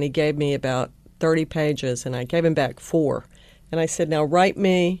pages," and he gave me about 30 pages, and I gave him back 4. And I said, now write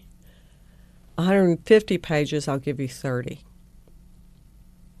me 150 pages, I'll give you 30.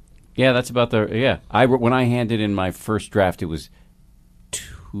 Yeah, that's about when I handed in my first draft, it was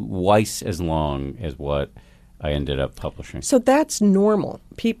twice as long as what I ended up publishing. So that's normal.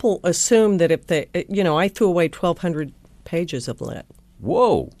 People assume that if they, I threw away 1,200 pages of lit.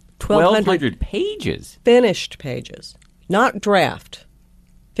 Whoa, 1,200 pages? Finished pages, not draft.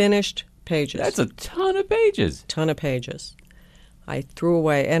 Finished pages. That's a ton of pages. Ton of pages. I threw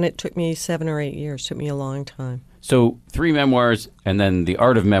away, and it took me 7 or 8 years. It took me a long time. So 3 memoirs, and then The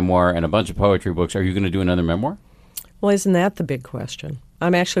Art of Memoir, and a bunch of poetry books. Are you going to do another memoir? Well, isn't that the big question?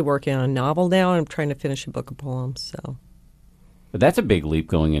 I'm actually working on a novel now, and I'm trying to finish a book of poems. So, but that's a big leap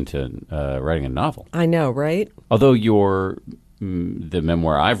going into writing a novel. I know, right? Although the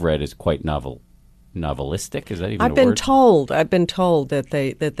memoir I've read is quite novelistic. Is that even a word? I've been told that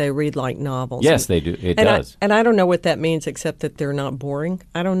they read like novels. Yes, they do. It does. And I don't know what that means, except that they're not boring.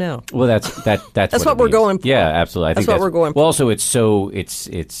 I don't know. Well, that's what we're going for. Yeah, absolutely. I think that's what we're going for. Well, also it's some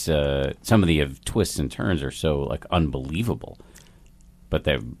of the twists and turns are so like unbelievable. But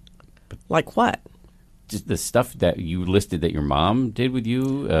like what? Just the stuff that you listed that your mom did with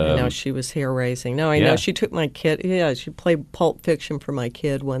you. I know she was hair raising. No, I know she took my kid. Yeah, she played Pulp Fiction for my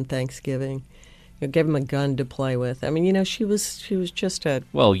kid one Thanksgiving. Gave him a gun to play with. I mean, she was just a.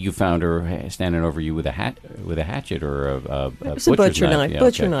 Well, you found her standing over you with a hatchet or a it was a butcher knife. Yeah,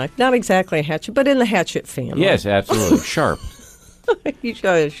 butcher knife, not exactly a hatchet, but in the hatchet family. Yes, absolutely, sharp.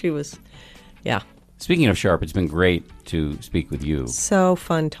 She was, yeah. Speaking of sharp, it's been great to speak with you. So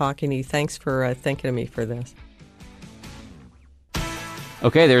fun talking to you. Thanks for thinking of me for this.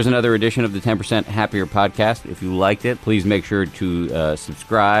 Okay, there's another edition of the 10% Happier podcast. If you liked it, please make sure to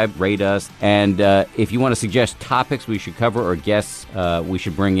subscribe, rate us, and if you want to suggest topics we should cover or guests we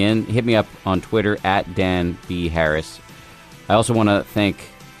should bring in, hit me up on Twitter at Dan B. Harris. I also want to thank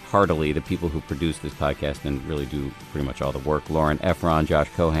heartily the people who produce this podcast and really do pretty much all the work. Lauren Efron, Josh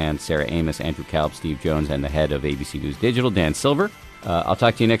Cohan, Sarah Amos, Andrew Kalb, Steve Jones, and the head of ABC News Digital, Dan Silver. I'll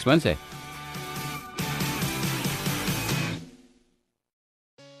talk to you next Wednesday.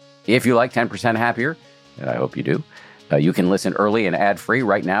 If you like 10% Happier, and I hope you do, you can listen early and ad-free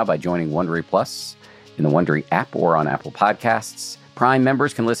right now by joining Wondery Plus in the Wondery app or on Apple Podcasts. Prime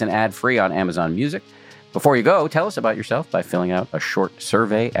members can listen ad-free on Amazon Music. Before you go, tell us about yourself by filling out a short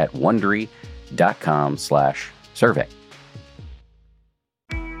survey at Wondery.com/survey.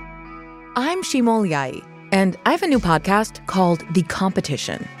 I'm Shimol Yai, and I have a new podcast called The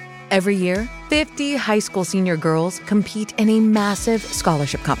Competition. Every year, 50 high school senior girls compete in a massive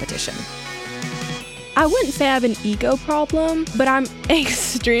scholarship competition. I wouldn't say I have an ego problem, but I'm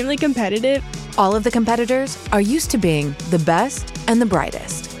extremely competitive. All of the competitors are used to being the best and the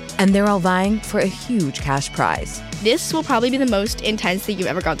brightest, and they're all vying for a huge cash prize. This will probably be the most intense thing you've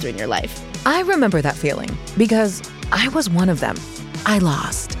ever gone through in your life. I remember that feeling because I was one of them. I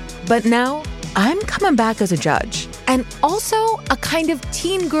lost. But now, I'm coming back as a judge and also a kind of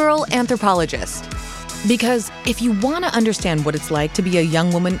teen girl anthropologist. Because if you want to understand what it's like to be a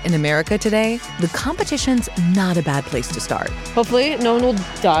young woman in America today, the competition's not a bad place to start. Hopefully, no one will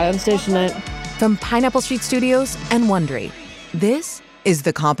die on stage tonight. From Pineapple Street Studios and Wondery, this is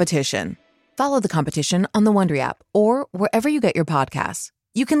The Competition. Follow The Competition on the Wondery app or wherever you get your podcasts.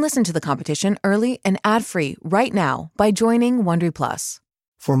 You can listen to The Competition early and ad-free right now by joining Wondery Plus.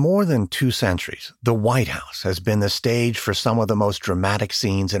 For more than 2 centuries, the White House has been the stage for some of the most dramatic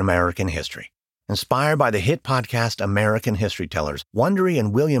scenes in American history. Inspired by the hit podcast American History Tellers, Wondery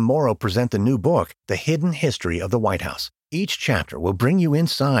and William Morrow present the new book, The Hidden History of the White House. Each chapter will bring you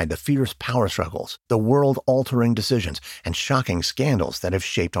inside the fierce power struggles, the world-altering decisions, and shocking scandals that have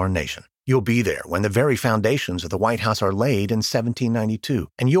shaped our nation. You'll be there when the very foundations of the White House are laid in 1792,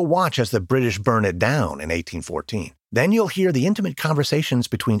 and you'll watch as the British burn it down in 1814. Then you'll hear the intimate conversations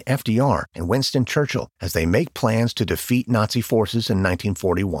between FDR and Winston Churchill as they make plans to defeat Nazi forces in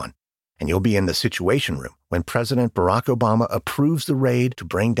 1941. And you'll be in the Situation Room when President Barack Obama approves the raid to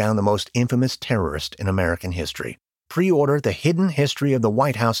bring down the most infamous terrorist in American history. Pre-order The Hidden History of the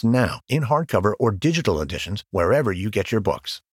White House now in hardcover or digital editions wherever you get your books.